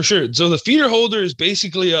 Yeah, no, for sure. So the feeder holder is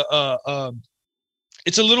basically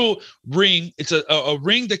it's a little ring. It's a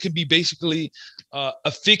ring that can be basically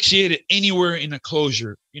asphyxiated anywhere in a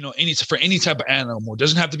closure, for any type of animal. It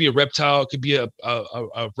doesn't have to be a reptile. It could be a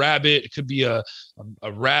rabbit. It could be a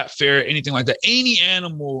rat, ferret, anything like that. Any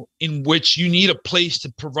animal in which you need a place to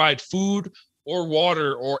provide food or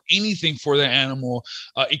water or anything for the animal.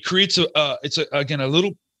 It creates a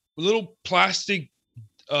little plastic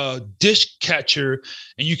dish catcher,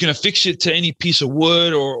 and you can affix it to any piece of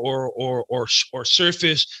wood or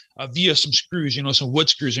surface via some screws, some wood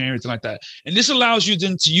screws and everything like that. And this allows you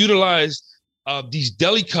then to utilize these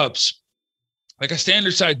deli cups, like a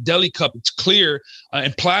standard size deli cup. It's clear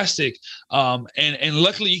and plastic, and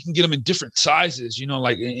luckily you can get them in different sizes,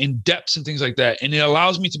 like in depths and things like that. And it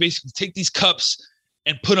allows me to basically take these cups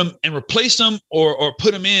and put them and replace them or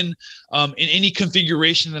put them in any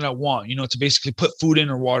configuration that I want, to basically put food in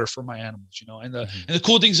or water for my animals, and the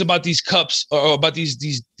cool things about these cups or about these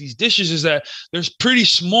dishes is that they're pretty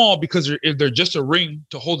small, because they're just a ring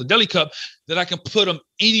to hold a deli cup, that I can put them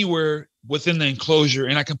anywhere within the enclosure,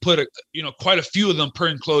 and I can put quite a few of them per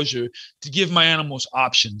enclosure to give my animals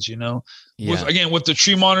options, Yeah. With the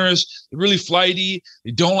tree monitors, they're really flighty.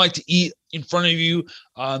 They don't like to eat in front of you.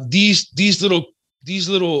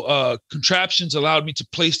 These little contraptions allowed me to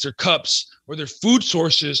place their cups or their food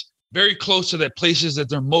sources very close to the places that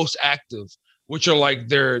they're most active, which are like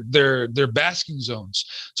their basking zones.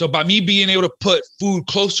 So by me being able to put food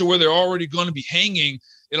close to where they're already going to be hanging,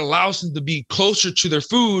 it allows them to be closer to their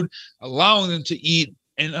food, allowing them to eat,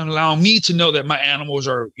 and allowing me to know that my animals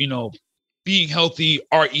are, being healthy,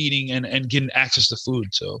 are eating and getting access to food.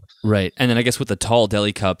 So right. And then I guess with the tall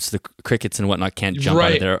deli cups, the crickets and whatnot can't jump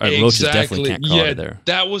out of there. Roaches definitely can't crawl out of there.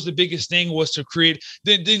 That was the biggest thing, was to create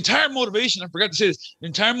the entire motivation. I forgot to say this. The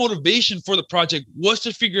entire motivation for the project was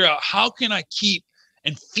to figure out, how can I keep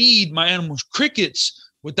and feed my animals crickets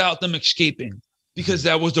without them escaping? Because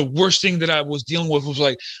that was the worst thing that I was dealing with, was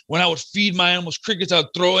like, when I would feed my animals crickets, I'd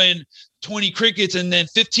throw in 20 crickets, and then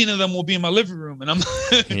 15 of them will be in my living room. And I'm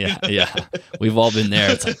yeah. We've all been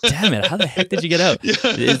there. It's like, damn it, how the heck did you get out?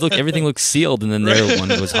 Everything looks sealed, and then their one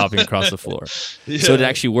was hopping across the floor. Yeah. So it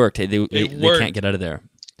actually worked. They can't get out of there.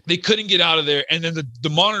 They couldn't get out of there. And then the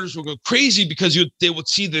monitors would go crazy, because they would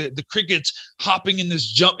see the crickets hopping in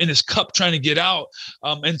this cup trying to get out.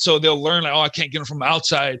 And so they'll learn, like, I can't get them from the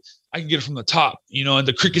outside. I can get it from the top, and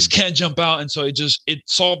the crickets can't jump out. And so it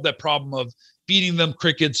solved that problem of feeding them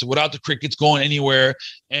crickets without the crickets going anywhere.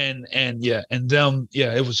 It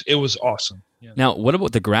was awesome. Yeah. Now, what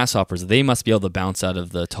about the grasshoppers? They must be able to bounce out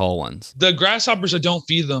of the tall ones. The grasshoppers, I don't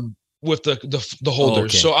feed them with the holders. Oh,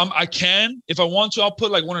 okay. So I can, if I want to, I'll put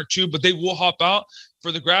like one or two, but they will hop out.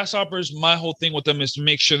 For the grasshoppers, my whole thing with them is to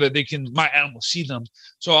make sure that my animals see them.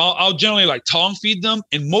 So I'll generally like tongue feed them,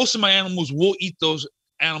 and most of my animals will eat those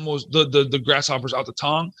animals, the grasshoppers, out the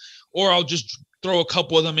tongue, or I'll just throw a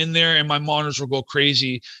couple of them in there, and my monitors will go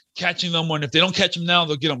crazy catching them. When if they don't catch them now,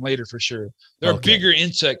 they'll get them later for sure. They're a bigger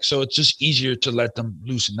insect, so it's just easier to let them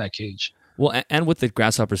loose in that cage. Well, and with the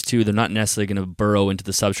grasshoppers too, they're not necessarily going to burrow into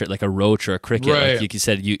the substrate like a roach or a cricket. Right. Like you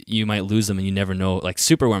said, you might lose them and you never know. Like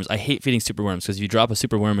superworms, I hate feeding superworms, because if you drop a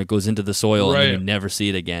superworm, it goes into the soil and you never see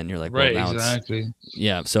it again. You're like, well, now exactly.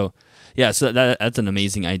 So that's an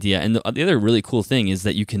amazing idea. And the other really cool thing is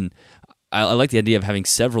that you can. I like the idea of having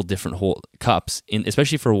several different cups,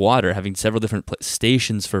 especially for water, having several different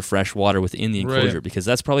stations for fresh water within the enclosure, because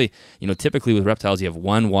that's probably, typically with reptiles, you have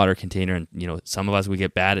one water container, and, some of us, we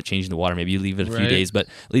get bad at changing the water. Maybe you leave it a few days, but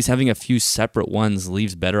at least having a few separate ones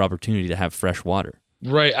leaves better opportunity to have fresh water.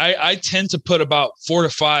 Right. I tend to put about 4 to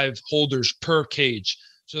 5 holders per cage,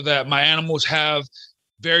 so that my animals have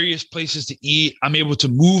various places to eat. I'm able to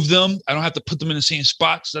move them. I don't have to put them in the same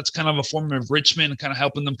spot. So that's kind of a form of enrichment and kind of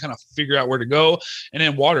helping them kind of figure out where to go. And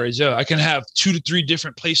then water is, I can have 2 to 3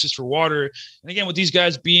 different places for water. And again, with these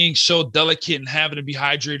guys being so delicate and having to be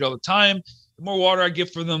hydrated all the time, the more water I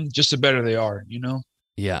get for them, just the better they are,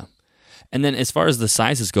 Yeah. And then as far as the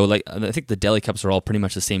sizes go, like I think the deli cups are all pretty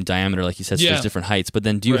much the same diameter, like you said, so there's different heights. But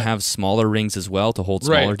then do you have smaller rings as well to hold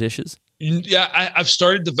smaller dishes? Yeah, I've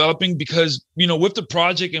started developing because, with the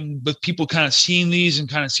project and with people kind of seeing these and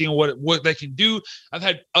kind of seeing what they can do, I've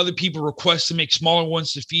had other people request to make smaller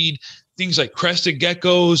ones to feed things like crested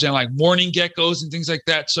geckos and like morning geckos and things like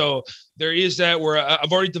that. So there is that where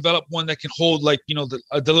I've already developed one that can hold like, the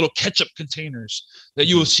little ketchup containers that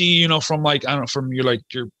you will see, from like, I don't know, from your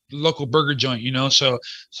local burger joint, So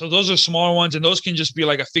those are smaller ones, and those can just be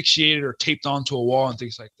like asphyxiated or taped onto a wall and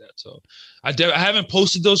things like that. So I haven't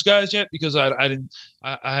posted those guys yet because I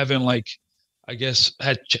haven't like, I guess,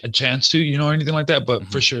 had a chance to, or anything like that. But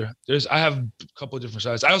for sure, I have a couple of different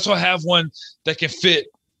sizes. I also have one that can fit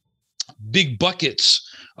big buckets.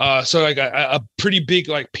 So like a pretty big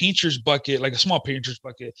like painter's bucket, like a small painter's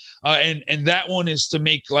bucket. And that one is to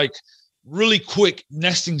make like really quick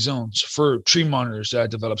nesting zones for tree monitors that I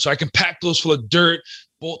developed. So I can pack those full of dirt,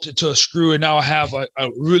 bolt it to a screw, and now I have a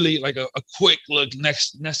really like a quick look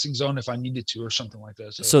nesting zone if I needed to or something like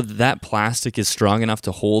that. So that plastic is strong enough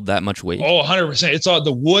to hold that much weight? Oh, 100%. It's all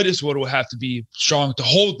the wood is what will have to be strong to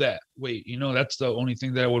hold that weight. That's the only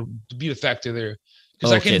thing that would be the factor there.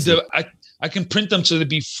 Because I can print them so they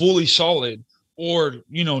be fully solid or,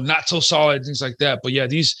 not so solid, things like that. But yeah,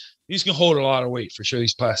 these can hold a lot of weight for sure,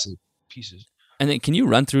 these plastic pieces. And then can you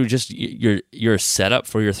run through just your setup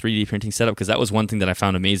for your 3D printing setup? Because that was one thing that I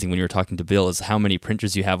found amazing when you were talking to Bill, is how many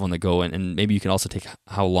printers you have on the go. And maybe you can also take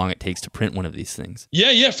how long it takes to print one of these things.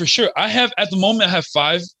 Yeah, for sure. At the moment, I have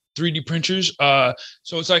 5 3D printers.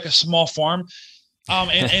 So it's like a small farm.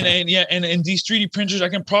 And these 3D printers, I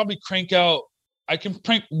can probably crank out. I can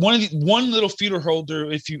print one little feeder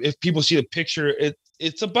holder. If people see the picture,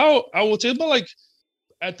 it's about, I would say about like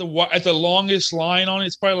at the longest line on it,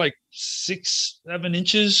 it's probably like 6-7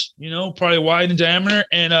 inches, probably wide in diameter.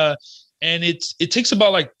 And it takes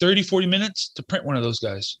about like 30-40 minutes to print one of those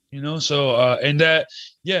guys, So, so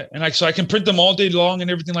I can print them all day long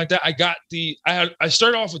and everything like that. I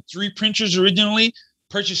started off with 3 printers originally,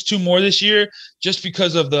 purchased 2 more this year, just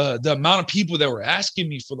because of the amount of people that were asking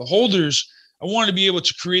me for the holders. I wanted to be able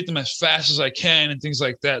to create them as fast as I can and things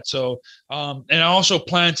like that. So, and I also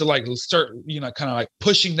plan to like start, kind of like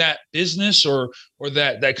pushing that business or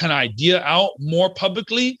that kind of idea out more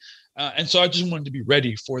publicly. And so I just wanted to be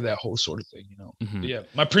ready for that whole sort of thing, But yeah,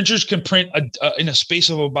 my printers can print in a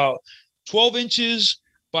space of about 12 inches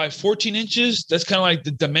by 14 inches. That's kind of like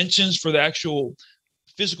the dimensions for the actual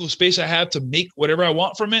physical space I have to make whatever I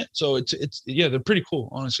want from it. So they're pretty cool,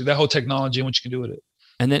 honestly, that whole technology and what you can do with it.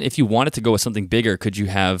 And then if you wanted to go with something bigger, could you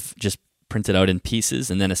have just printed out in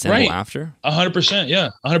pieces and then assemble after? 100%.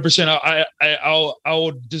 Yeah. 100%.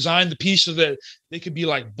 I'll design the piece so that they could be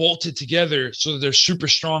like bolted together so that they're super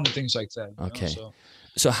strong and things like that. Okay.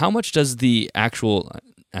 So how much does the actual,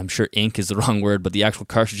 I'm sure ink is the wrong word, but the actual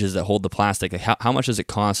cartridges that hold the plastic, like how much does it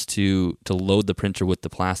cost to load the printer with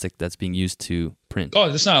the plastic that's being used to print?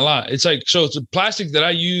 Oh, that's not a lot. It's like, so it's a plastic that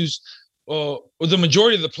I use. The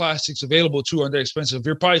majority of the plastics available too aren't that expensive.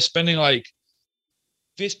 You're probably spending like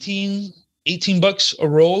 $15-18 a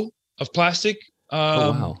roll of plastic.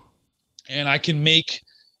 Wow. And I can make,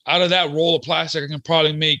 out of that roll of plastic, I can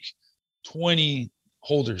probably make 20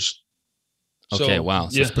 holders. Okay, so, wow.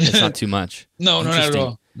 So it's not too much. No, not at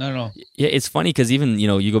all. Not at all. Yeah, it's funny because even,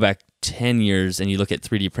 you go back 10 years and you look at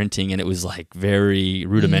 3D printing and it was like very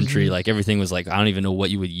rudimentary. Like everything was like, I don't even know what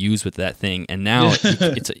you would use with that thing. And now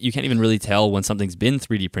you can't even really tell when something's been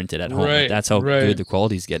 3D printed at home. Right, that's how good the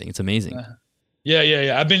quality is getting. It's amazing.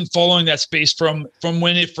 Yeah. I've been following that space from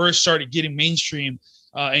when it first started getting mainstream.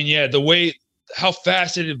 The way, how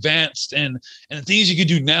fast it advanced and the things you could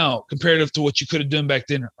do now comparative to what you could have done back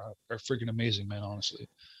then are freaking amazing, man, honestly.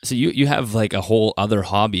 So you have like a whole other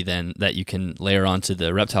hobby then that you can layer onto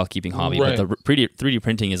the reptile keeping hobby, but the 3D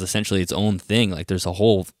printing is essentially its own thing. Like there's a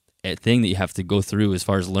whole thing that you have to go through as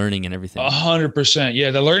far as learning and everything. 100%. Yeah,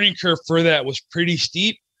 the learning curve for that was pretty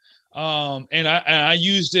steep. And I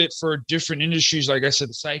used it for different industries, like I said,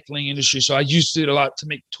 the cycling industry. So I used it a lot to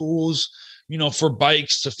make tools, for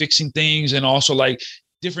bikes, to fixing things, and also like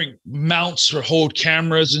different mounts or hold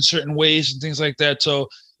cameras in certain ways and things like that. So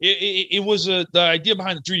it was the idea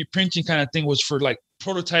behind the 3D printing kind of thing was for like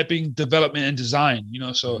prototyping, development, and design,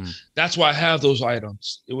 So that's why I have those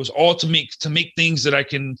items. It was all to make things that I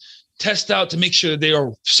can test out to make sure they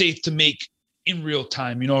are safe to make in real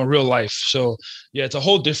time, in real life. So yeah, it's a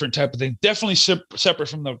whole different type of thing. Definitely separate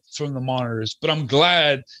from the monitors, but I'm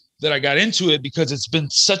glad that I got into it because it's been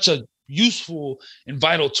such a useful and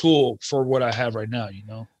vital tool for what I have right now,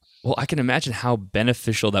 Well, I can imagine how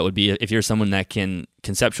beneficial that would be if you're someone that can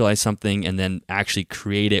conceptualize something and then actually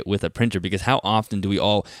create it with a printer, because how often do we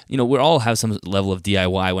all, we all have some level of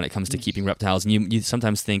DIY when it comes to keeping reptiles, and you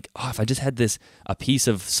sometimes think, oh, if I just had a piece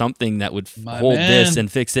of something that would hold this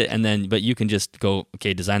and fix it, but you can just go,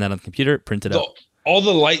 okay, design that on the computer, print it up. All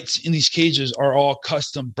the lights in these cages are all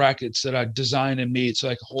custom brackets that I designed and made so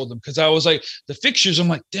I could hold them. Because I was like, the fixtures, I'm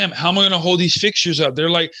like, damn, how am I going to hold these fixtures up? They're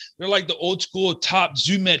like the old school top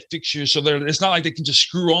Zoomed fixtures. So it's not like they can just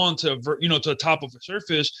screw on to the top of a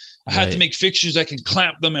surface. I had to make fixtures that can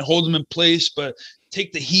clamp them and hold them in place, but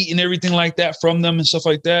take the heat and everything like that from them and stuff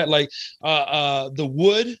like that. Like the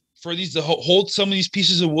wood for these to hold some of these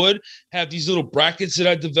pieces of wood have these little brackets that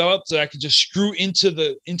I developed that I could just screw into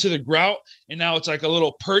the grout, and now it's like a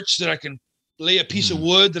little perch that I can lay a piece of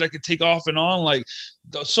wood that I could take off and on, like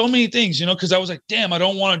so many things, because I was like, damn, I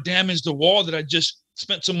don't want to damage the wall that I just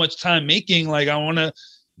spent so much time making. Like I want to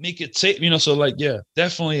make it safe, so like, yeah,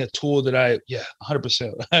 definitely a tool that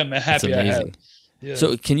 100%. I'm happy I have. Yeah.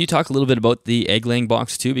 So can you talk a little bit about the egg laying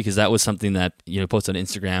box too? Because that was something that posted on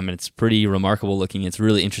Instagram, and it's pretty remarkable looking. It's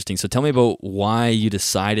really interesting. So tell me about why you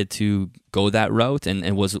decided to go that route,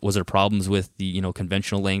 and was there problems with the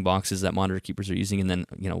conventional laying boxes that monitor keepers are using, and then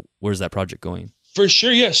where's that project going? For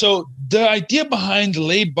sure, yeah. So the idea behind the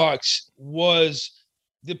lay box was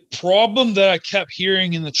the problem that I kept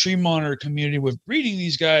hearing in the tree monitor community with breeding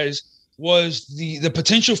these guys was the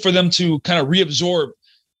potential for them to kind of reabsorb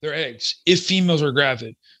their eggs if females are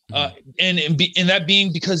gravid, and that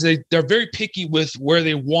being because they're very picky with where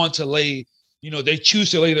they want to lay. They choose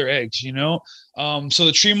to lay their eggs. So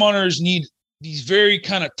the tree monitors need these very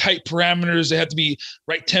kind of tight parameters. They have to be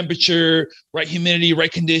right temperature, right humidity,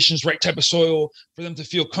 right conditions, right type of soil for them to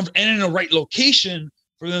feel comfortable, and in the right location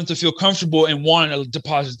for them to feel comfortable and want to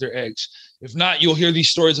deposit their eggs. If not, you'll hear these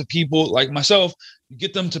stories of people like myself. You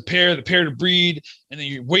get them to pair to breed, and then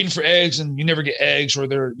you're waiting for eggs and you never get eggs, or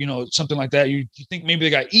they're, something like that. You think maybe they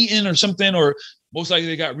got eaten or something, or most likely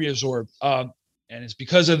they got reabsorbed. And it's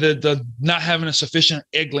because of the not having a sufficient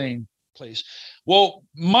egg laying place. Well,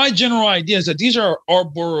 my general idea is that these are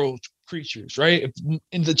arboreal creatures, right?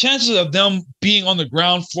 And the chances of them being on the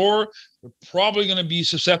ground floor are probably going to be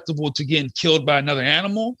susceptible to getting killed by another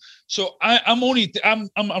animal. So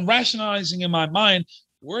I'm rationalizing in my mind,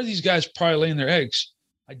 where are these guys probably laying their eggs?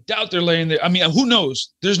 I doubt they're laying there. I mean, who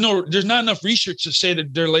knows? There's not enough research to say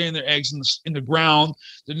that they're laying their eggs in the ground.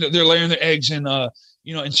 They're laying their eggs in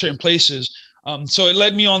in certain places. So it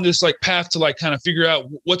led me on this like path to like kind of figure out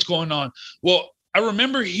what's going on. Well, I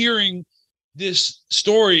remember hearing this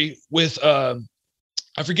story with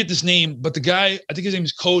I forget this name, but the guy, I think his name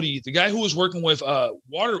is Cody, the guy who was working with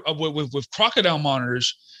with crocodile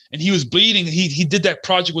monitors, and he was bleeding. He did that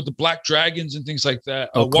project with the black dragons and things like that.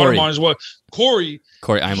 Water monitors. Well, Corey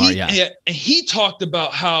Imar, yeah. And he talked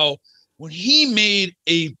about how when he made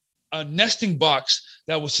a nesting box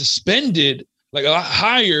that was suspended like a lot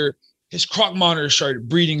higher, his croc monitors started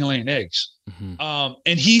breeding and laying eggs. Mm-hmm.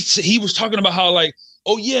 And he was talking about how like,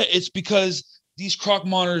 oh yeah, it's because these croc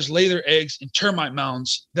monitors lay their eggs in termite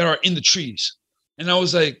mounds that are in the trees. And I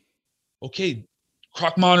was like, okay,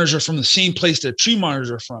 croc monitors are from the same place that tree monitors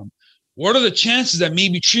are from. What are the chances that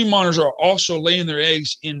maybe tree monitors are also laying their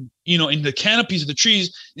eggs in the canopies of the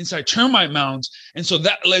trees inside termite mounds? And so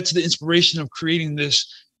that led to the inspiration of creating this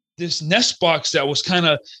nest box that was kind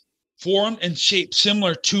of formed and shaped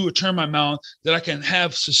similar to a termite mound that I can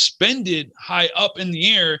have suspended high up in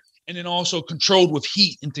the air, and then also controlled with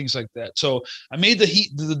heat and things like that. So I made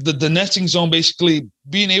the nesting zone basically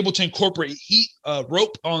being able to incorporate heat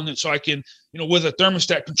rope on it, so I can, with a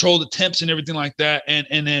thermostat, control the temps and everything like that,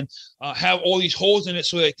 and then have all these holes in it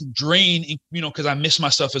so that it can drain, because I miss my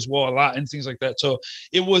stuff as well a lot and things like that. So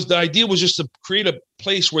the idea was just to create a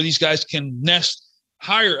place where these guys can nest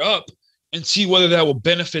higher up and see whether that will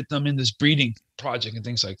benefit them in this breeding project and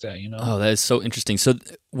things like that, Oh, that is so interesting. So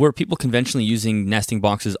were people conventionally using nesting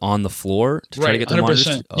boxes on the floor to try to get them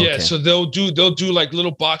 100%. Okay. Yeah, so they'll do like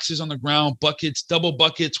little boxes on the ground, buckets, double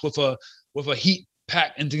buckets with a heat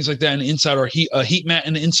pack and things like that in the inside, or a heat mat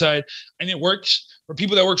in the inside, and it works. For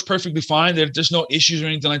people, that works perfectly fine. There's no issues or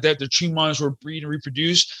anything like that. The tree monitors will breed and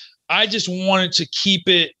reproduce. I just wanted to keep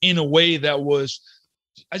it in a way that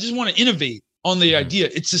I just want to innovate on the idea.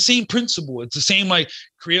 It's the same principle. It's the same, like,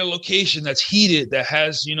 create a location that's heated, that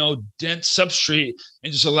has, dense substrate,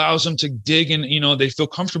 and just allows them to dig and, they feel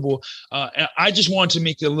comfortable. And I just wanted to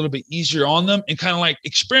make it a little bit easier on them and kind of like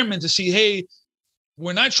experiment to see, hey,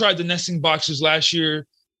 when I tried the nesting boxes last year,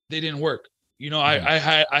 they didn't work.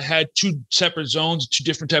 I had two separate zones, two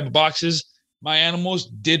different type of boxes. My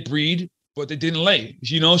animals did breed. but they didn't lay,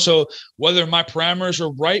 so whether my parameters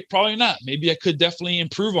are right, probably not. Maybe I could definitely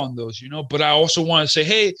improve on those, but I also want to say,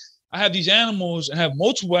 hey, I have these animals and have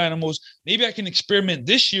multiple animals. Maybe I can experiment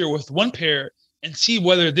this year with one pair and see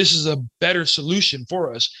whether this is a better solution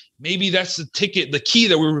for us. Maybe that's the key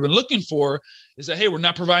that we've been looking for, is that, hey, we're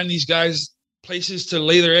not providing these guys places to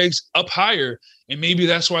lay their eggs up higher. And maybe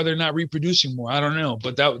that's why they're not reproducing more. I don't know.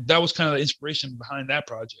 But that was kind of the inspiration behind that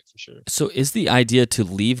project for sure. So is the idea to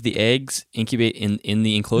leave the eggs incubate in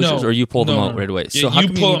the enclosures, or you pull them out right away? Yeah, so how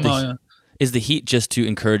you pull them out, Is the heat just to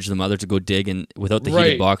encourage the mother to go dig, and without the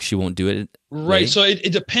heated box, she won't do it? Right. So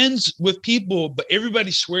it depends with people, but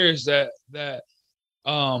everybody swears that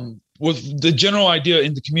with the general idea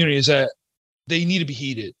in the community is that they need to be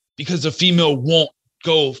heated, because the female won't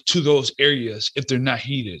go to those areas if they're not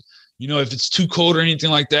heated. If it's too cold or anything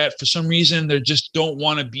like that, for some reason, they just don't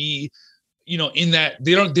want to be, in that.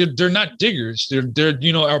 They're not diggers. They're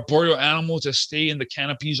arboreal animals that stay in the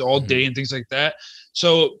canopies all day and things like that.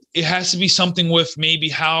 So it has to be something with maybe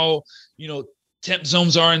how, temp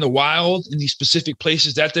zones are in the wild in these specific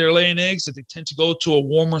places that they're laying eggs, that they tend to go to a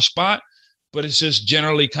warmer spot. But it's just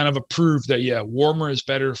generally kind of approved that, yeah, warmer is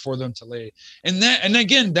better for them to lay. And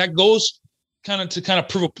again, that goes kind of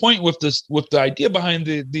prove a point with the idea behind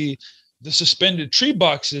the suspended tree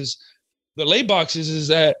boxes, the lay boxes, is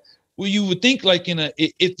that, well, you would think like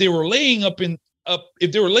if they were laying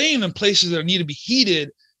if they were laying in places that need to be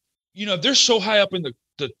heated, if they're so high up in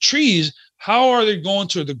the trees, how are they going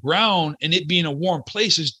to the ground, and it being a warm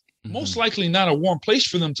place is most likely not a warm place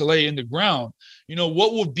for them to lay in the ground.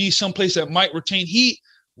 What would be some place that might retain heat?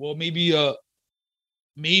 Well, maybe a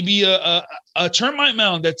termite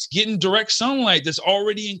mound that's getting direct sunlight, that's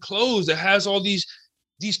already enclosed, that has all these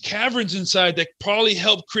caverns inside that probably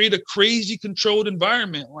help create a crazy controlled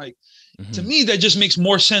environment. Like, to me, that just makes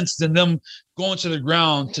more sense than them going to the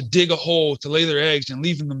ground to dig a hole to lay their eggs and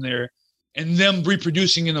leaving them there, and them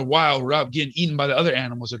reproducing in the wild without getting eaten by the other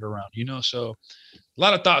animals that are around, So a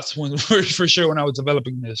lot of thoughts for sure when I was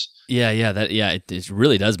developing this. It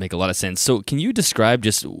really does make a lot of sense. So can you describe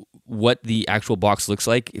just what the actual box looks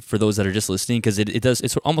like for those that are just listening? Because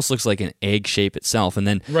it almost looks like an egg shape itself. And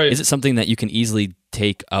then is it something that you can easily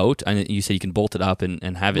take out? And you said you can bolt it up and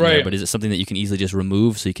have it there, but is it something that you can easily just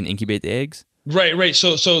remove so you can incubate the eggs? Right.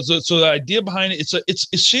 So the idea behind it,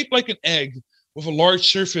 it's shaped like an egg with a large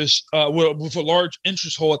surface, with a large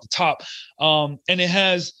entrance hole at the top. And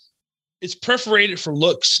it's perforated for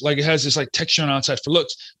looks, like it has this like texture on the outside for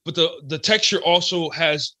looks, but the texture also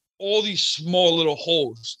has all these small little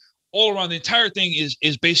holes all around. The entire thing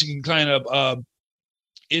is basically kind of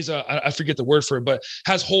I forget the word for it, but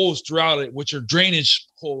has holes throughout it, which are drainage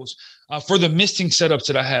holes for the misting setups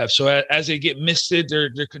that I have. So as they get misted,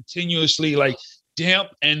 they're continuously like damp,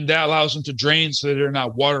 and that allows them to drain so that they're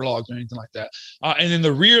not waterlogged or anything like that. And in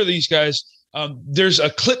the rear of these guys, there's a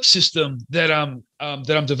clip system that I'm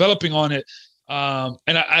developing on it. And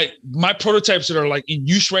my prototypes that are like in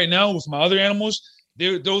use right now with my other animals,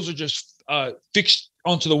 those are just fixed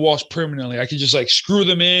onto the walls permanently. I can just like screw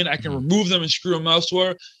them in. I can remove them and screw them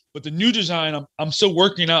elsewhere. But the new design, I'm still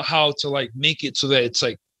working out how to like make it so that it's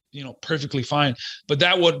like, perfectly fine. But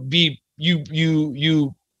that would be you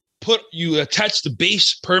attach the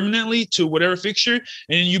base permanently to whatever fixture, and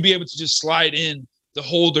then you'll be able to just slide in the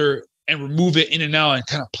holder and remove it in and out and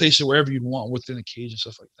kind of place it wherever you want within the cage and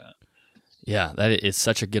stuff like that. Yeah, that is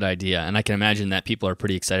such a good idea. And I can imagine that people are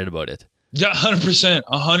pretty excited about it. Yeah,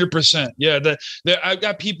 100%. Yeah, I've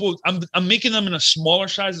got people, I'm making them in a smaller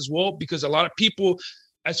size as well, because a lot of people,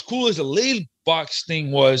 as cool as the lay box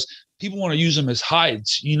thing was, people want to use them as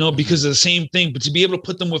hides, because of the same thing. But to be able to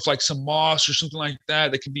put them with like some moss or something like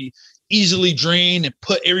that can be easily drained and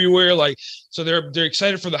put everywhere, so they're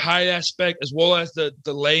excited for the hide aspect as well as the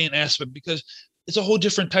laying aspect, because it's a whole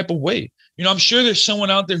different type of way. I'm sure there's someone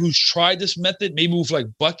out there who's tried this method, maybe with like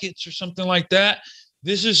buckets or something like that.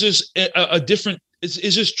 This is just a different, it's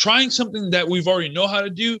just trying something that we've already know how to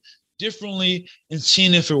do differently and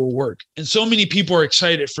seeing if it will work. And so many people are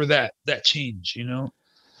excited for that change,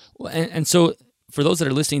 Well, and so for those that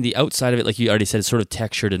are listening, the outside of it, like you already said, is sort of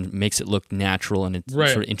textured and makes it look natural, and it's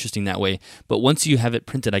sort of interesting that way. But once you have it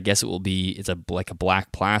printed, I guess it's like a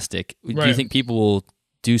black plastic. Do you think people will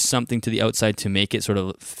do something to the outside to make it sort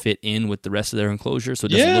of fit in with the rest of their enclosure, so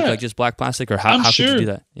it doesn't look like just black plastic? Or how could you do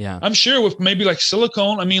that? Yeah, I'm sure with maybe like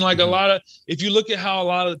silicone. I mean, like a lot of, if you look at how a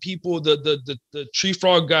lot of the people, the tree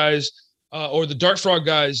frog guys, or the dart frog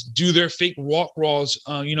guys do their fake rock walls,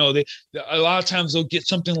 they a lot of times they'll get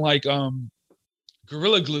something like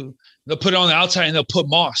Gorilla Glue. They'll put it on the outside and they'll put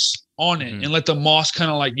moss on it and let the moss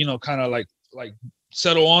kind of like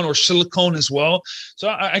settle on, or silicone as well. So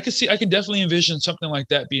I can definitely envision something like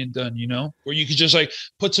that being done, where you could just like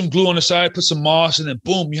put some glue on the side, put some moss, and then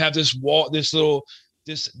boom, you have this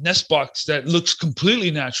this nest box that looks completely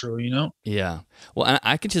natural. Yeah. Well,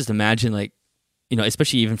 I could just imagine, like,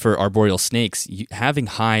 especially even for arboreal snakes, having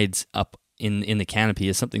hides up in the canopy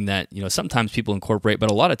is something that, sometimes people incorporate, but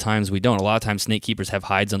a lot of times we don't. A lot of times snake keepers have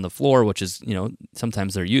hides on the floor, which is,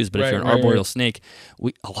 sometimes they're used. But if you're an arboreal snake,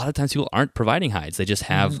 a lot of times people aren't providing hides. They just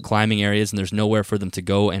have climbing areas, and there's nowhere for them to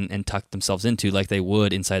go and tuck themselves into like they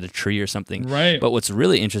would inside a tree or something. Right. But what's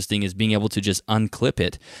really interesting is being able to just unclip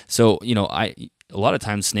it. So, a lot of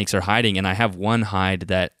times snakes are hiding, and I have one hide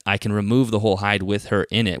that I can remove the whole hide with her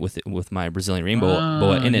in it, with my Brazilian rainbow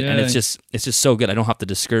boa in it, and it's just so good. I don't have to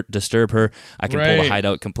disturb her. I can pull the hide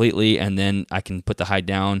out completely, and then I can put the hide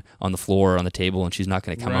down on the floor or on the table, and she's not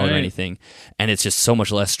going to come out or anything. And it's just so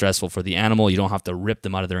much less stressful for the animal. You don't have to rip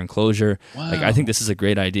them out of their enclosure. Wow. Like, I think this is a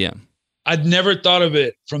great idea. I'd never thought of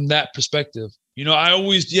it from that perspective. I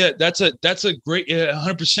always, that's a great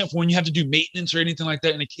 100% for when you have to do maintenance or anything like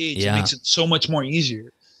that in a cage. Yeah. It makes it so much more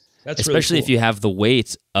easier. That's especially really cool. If you have the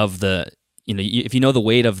weight of the, if you know the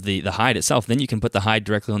weight of the hide itself, then you can put the hide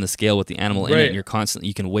directly on the scale with the animal in it, and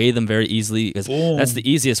you can weigh them very easily, because that's the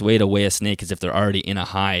easiest way to weigh a snake, is if they're already in a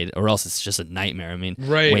hide, or else it's just a nightmare. I mean,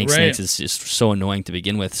 weighing snakes is just so annoying to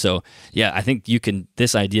begin with. So yeah, I think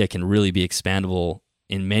this idea can really be expandable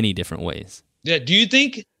in many different ways. Yeah. Do you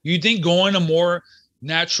think going a more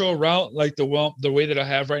natural route, like the way that I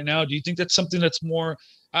have right now, do you think that's something that's more,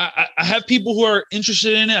 I have people who are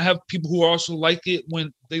interested in it. I have people who also like it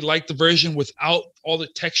when they like the version without all the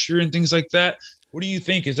texture and things like that. What do you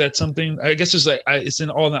think? Is that something, I guess it's like, it's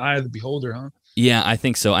in all the eye of the beholder, huh? Yeah, I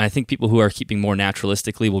think so. And I think people who are keeping more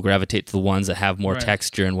naturalistically will gravitate to the ones that have more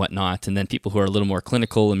texture and whatnot. And then people who are a little more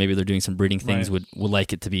clinical and maybe they're doing some breeding things would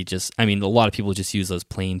like it to be just, I mean, a lot of people just use those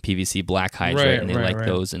plain PVC black hides, and they like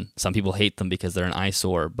those. And some people hate them because they're an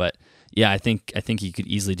eyesore. But yeah, I think you could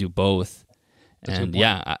easily do both. And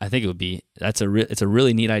yeah, I think it's a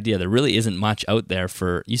really neat idea. There really isn't much out there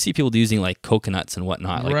you see people using like coconuts and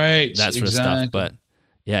whatnot, like that sort of stuff. But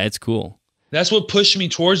yeah, it's cool. That's what pushed me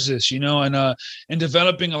towards this, and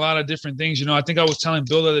developing a lot of different things. I think I was telling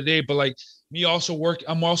Bill the other day, but like I'm also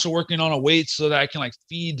working on a weight so that I can like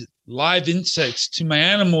feed live insects to my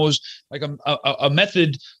animals, like a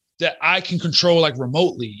method that I can control like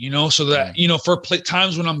remotely, so that, for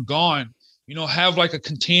times when I'm gone, have like a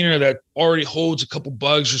container that already holds a couple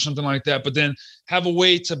bugs or something like that, but then have a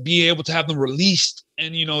way to be able to have them released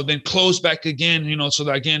and, then close back again, so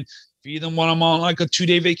that I can feed them when I'm on like a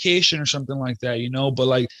 2-day vacation or something like that, but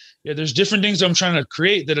like, yeah, there's different things that I'm trying to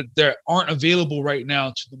create that aren't available right now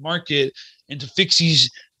to the market, and to fix these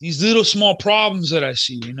little small problems that I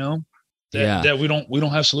see, that we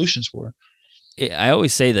don't have solutions for. I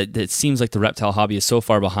always say that it seems like the reptile hobby is so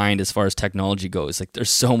far behind as far as technology goes. Like, there's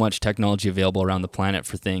so much technology available around the planet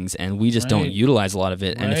for things, and we just don't utilize a lot of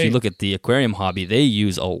it. And if you look at the aquarium hobby, they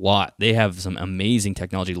use a lot. They have some amazing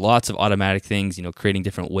technology, lots of automatic things, creating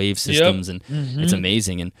different wave systems, and it's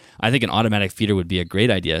amazing. And I think an automatic feeder would be a great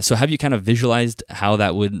idea. So have you kind of visualized how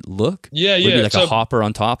that would look? Yeah, would it be like a hopper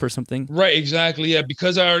on top or something? Right, exactly. Yeah,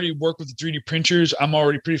 because I already work with the 3D printers, I'm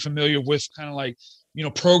already pretty familiar with kind of like,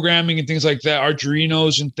 programming and things like that,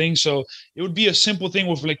 Arduinos and things. So it would be a simple thing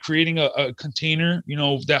with like creating a container,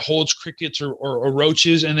 that holds crickets or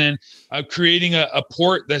roaches, and then creating a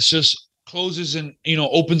port that's just closes and,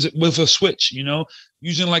 opens it with a switch,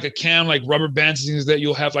 using like a cam, like rubber bands and things that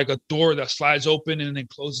you'll have like a door that slides open and then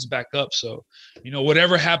closes back up. So,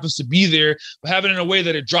 whatever happens to be there, but have it in a way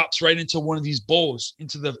that it drops right into one of these bowls,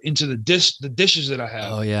 into the dishes that I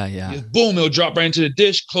have. Oh yeah. Boom, it'll drop right into the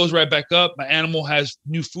dish, close right back up. My animal has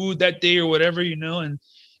new food that day or whatever, and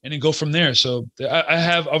then go from there. So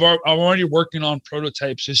I'm already working on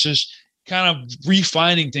prototypes. It's just kind of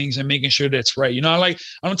refining things and making sure that's right. I'm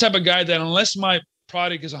the type of guy that unless my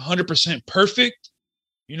product is 100% perfect,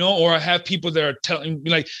 or I have people that are telling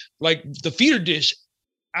me like the feeder dish,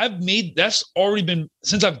 that's already been,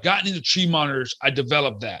 since I've gotten into tree monitors, I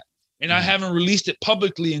developed that, and I haven't released it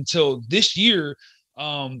publicly until this year.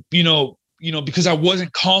 Because I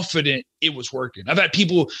wasn't confident it was working. I've had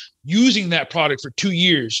people using that product for 2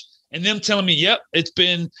 years and them telling me, yep, it's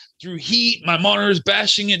been through heat, my monitor is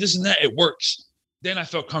bashing it, this and that, it works. Then I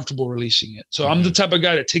felt comfortable releasing it. So I'm the type of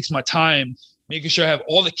guy that takes my time, making sure I have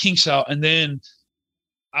all the kinks out, and then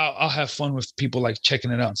I'll have fun with people like checking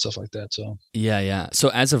it out and stuff like that. So yeah. So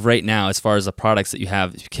as of right now, as far as the products that you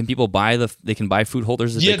have, can people buy they can buy food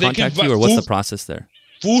holders if they contact you, or what's the process there?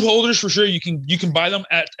 food holders for sure. You can buy them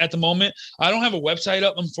at the moment. I don't have a website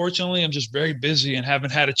up, unfortunately. I'm just very busy and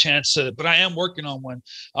haven't had a chance to, but I am working on one.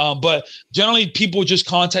 But generally people just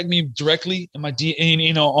contact me directly in my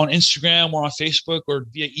on Instagram or on Facebook or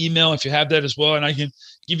via email if you have that as well. And I can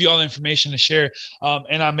give you all the information to share.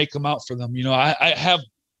 And I make them out for them. I have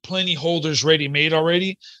plenty holders ready made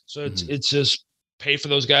already. So it's just pay for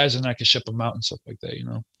those guys and I can ship them out and stuff like that,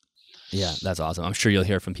 Yeah, that's awesome. I'm sure you'll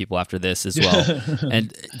hear from people after this as well.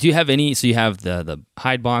 And do you have any, so you have the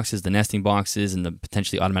hide boxes, the nesting boxes, and the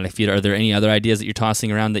potentially automatic feeder. Are there any other ideas that you're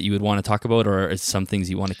tossing around that you would want to talk about, or is some things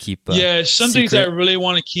you want to keep some things I really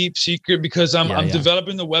want to keep secret because I'm Yeah.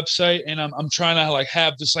 developing the website and I'm trying to like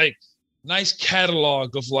have this like nice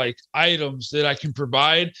catalog of like items that I can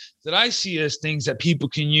provide that I see as things that people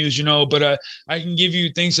can use, but I can give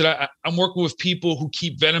you things that I'm working with people who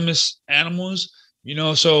keep venomous animals.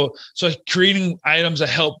 So creating items that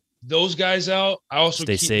help those guys out. I also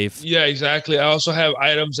stay safe. Yeah, exactly. I also have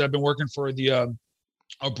items that I've been working for the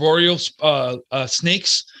arboreal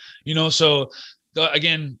snakes.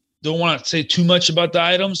 Again, don't want to say too much about the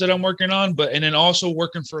items that I'm working on, and then also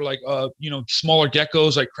working for like smaller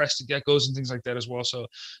geckos like crested geckos and things like that as well. So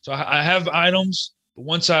I have items. But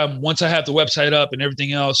once I have the website up and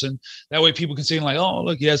everything else, and that way people can see like, oh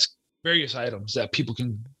look, he has various items that people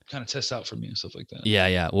can kind of test out for me and stuff like that.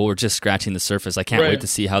 Yeah. Well, we're just scratching the surface. I can't wait to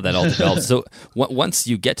see how that all develops. So once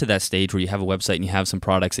you get to that stage where you have a website and you have some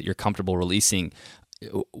products that you're comfortable releasing,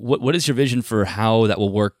 what is your vision for how that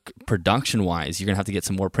will work production wise? You're gonna have to get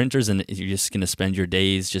some more printers, and you're just gonna spend your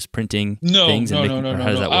days just printing things. No. How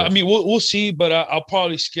does that work? I mean, we'll see, but I'll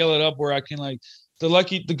probably scale it up where I can like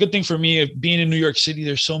the good thing for me of being in New York City.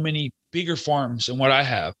 There's so many bigger farms than what I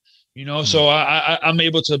have, So I'm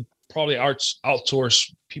able to probably outsource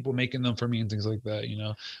people making them for me and things like that.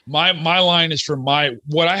 My line is for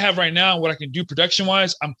what I have right now, what I can do production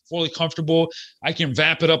wise. I'm fully comfortable. I can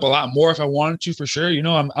vamp it up a lot more if I wanted to, for sure.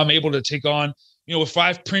 I'm able to take on, with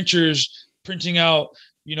 5 printers printing out,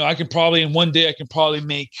 I can probably in one day, I can probably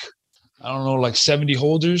make, I don't know, like 70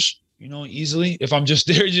 holders, easily if I'm just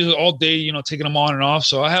there just all day, taking them on and off.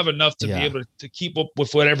 So I have enough to be able to keep up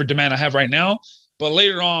with whatever demand I have right now. But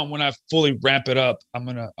later on, when I fully ramp it up, I'll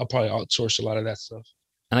probably outsource a lot of that stuff.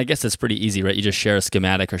 And I guess it's pretty easy, right? You just share a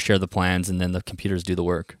schematic or share the plans, and then the computers do the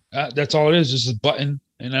work. That's all it is. Just a button,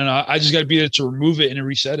 and then I just got to be there to remove it and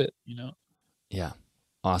reset it. Yeah,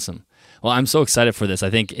 awesome. Well, I'm so excited for this.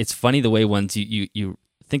 I think it's funny the way once you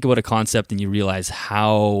think about a concept and you realize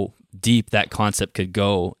how deep that concept could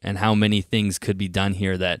go and how many things could be done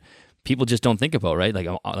here that people just don't think about, right? Like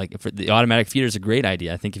for the automatic feeder is a great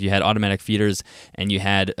idea. I think if you had automatic feeders and you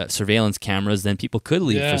had surveillance cameras, then people could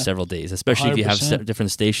leave for several days, especially 100%. If you have different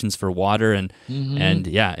stations for water and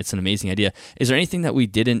yeah, it's an amazing idea. Is there anything that we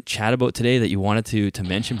didn't chat about today that you wanted to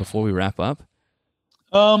mention before we wrap up?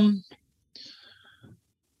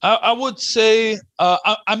 I would say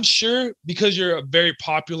I'm sure because you're a very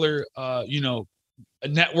popular, a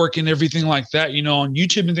network and everything like that, on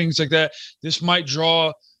YouTube and things like that, this might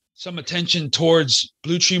draw some attention towards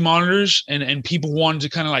blue tree monitors and people wanting to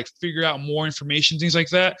kind of like figure out more information, things like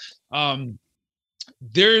that. I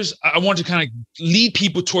want to kind of lead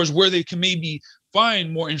people towards where they can maybe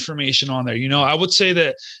find more information on there. I would say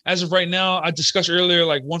that as of right now, I discussed earlier,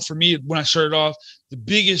 like one for me, when I started off, the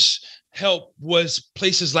biggest help was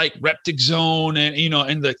places like Reptile Zone and,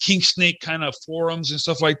 and the King Snake kind of forums and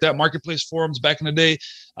stuff like that, marketplace forums back in the day.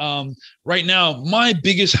 Right now, my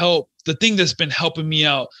biggest help, the thing that's been helping me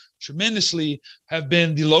out tremendously have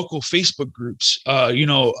been the local Facebook groups, like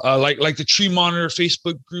the tree monitor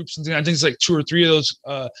Facebook groups. And I think it's like 2 or 3 of those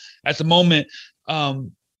at the moment.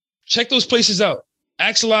 Check those places out.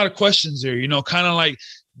 Ask a lot of questions there, kind of like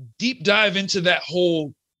deep dive into that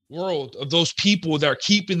whole world of those people that are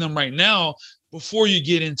keeping them right now before you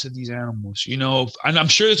get into these animals, and I'm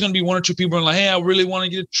sure there's going to be 1 or 2 people like, hey, I really want to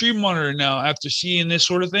get a tree monitor now after seeing this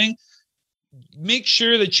sort of thing. Make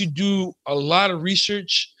sure that you do a lot of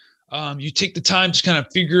research. You take the time to kind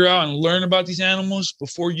of figure out and learn about these animals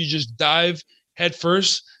before you just dive head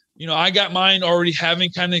first. I got mine already having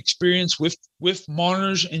kind of experience with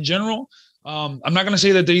monitors in general. I'm not going to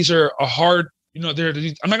say that these are a hard, I'm not going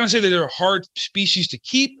to say that they're a hard species to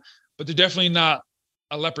keep, but they're definitely not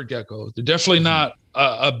a leopard gecko. They're definitely not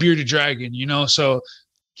a bearded dragon, so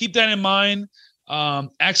keep that in mind.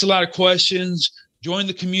 Ask a lot of questions, join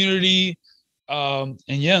the community. And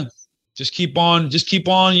yeah, just keep on,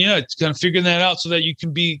 it's kind of figuring that out so that you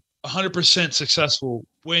can be 100% successful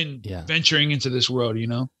when venturing into this world,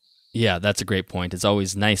 Yeah, that's a great point. It's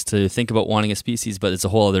always nice to think about wanting a species, but it's a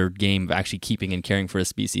whole other game of actually keeping and caring for a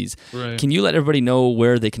species. Right. Can you let everybody know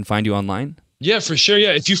where they can find you online? Yeah, for sure.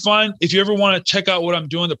 Yeah. If you ever want to check out what I'm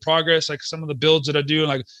doing, the progress, like some of the builds that I do,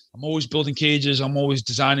 like I'm always building cages, I'm always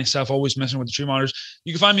designing stuff, always messing with the tree monitors.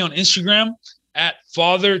 You can find me on Instagram at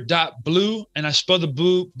father.blue, and I spell the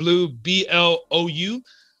blue BLOU.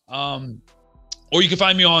 Or you can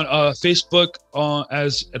find me on Facebook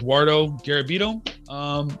as Eduardo Garabito.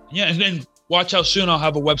 Yeah, and then watch how soon I'll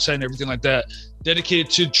have a website and everything like that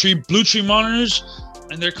dedicated to blue tree monitors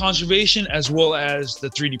and their conservation, as well as the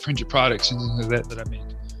 3D printed products and things like that I make.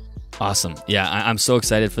 Awesome. Yeah, I'm so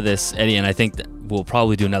excited for this, Eddy, and I think that we'll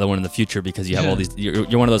probably do another one in the future because you have all these.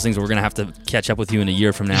 You're one of those things where we're gonna have to catch up with you in a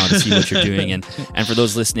year from now to see what you're doing. And for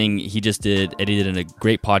those listening, Eddy did a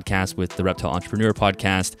great podcast with the Reptile Entrepreneur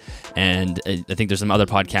podcast, and I think there's some other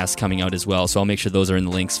podcasts coming out as well. So I'll make sure those are in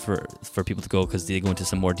the links for people to go because they go into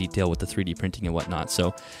some more detail with the 3D printing and whatnot.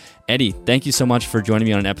 So, Eddy, thank you so much for joining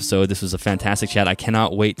me on an episode. This was a fantastic chat. I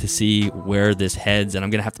cannot wait to see where this heads, and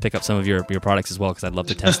I'm gonna have to pick up some of your products as well because I'd love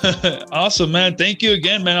to test them. Awesome, man. Thank you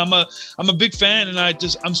again, man. I'm a big fan, and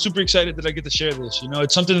I'm super excited that I get to share this. You know,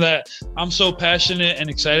 it's something that I'm so passionate and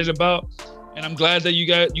excited about, and I'm glad that you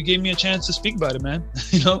gave me a chance to speak about it, man.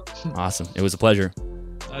 You know. Awesome. It was a pleasure.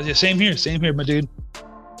 Yeah, same here, my dude.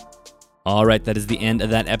 All right, that is the end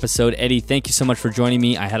of that episode. Eddy, thank you so much for joining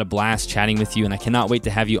me. I had a blast chatting with you, and I cannot wait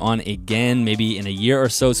to have you on again, maybe in a year or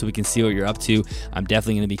so we can see what you're up to. I'm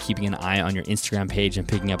definitely going to be keeping an eye on your Instagram page and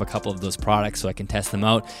picking up a couple of those products so I can test them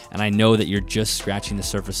out. And I know that you're just scratching the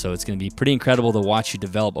surface, so it's going to be pretty incredible to watch you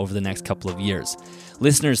develop over the next couple of years.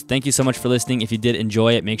 Listeners, thank you so much for listening. If you did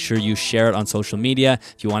enjoy it, make sure you share it on social media.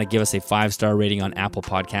 If you want to give us a 5-star rating on Apple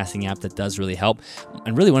Podcasting app, that does really help.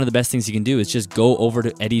 And really, one of the best things you can do is just go over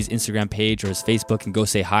to Eddy's Instagram page or his Facebook and go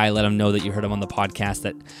say hi. Let him know that you heard him on the podcast.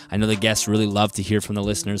 That I know the guests really love to hear from the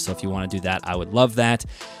listeners. So if you want to do that, I would love that.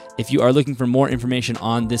 If you are looking for more information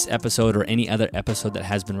on this episode or any other episode that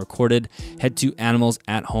has been recorded, head to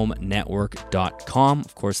animalsathomenetwork.com.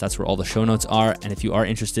 Of course, that's where all the show notes are. And if you are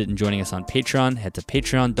interested in joining us on Patreon, head to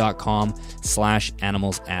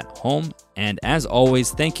patreon.com/animalsathome. And as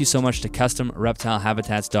always, thank you so much to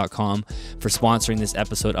CustomReptileHabitats.com for sponsoring this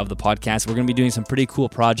episode of the podcast. We're going to be doing some pretty cool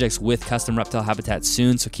projects with Custom Reptile Habitats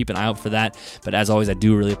soon, so keep an eye out for that. But as always, I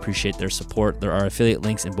do really appreciate their support. There are affiliate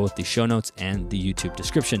links in both the show notes and the YouTube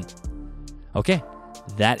description. Okay,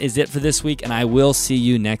 that is it for this week, and I will see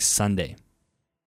you next Sunday.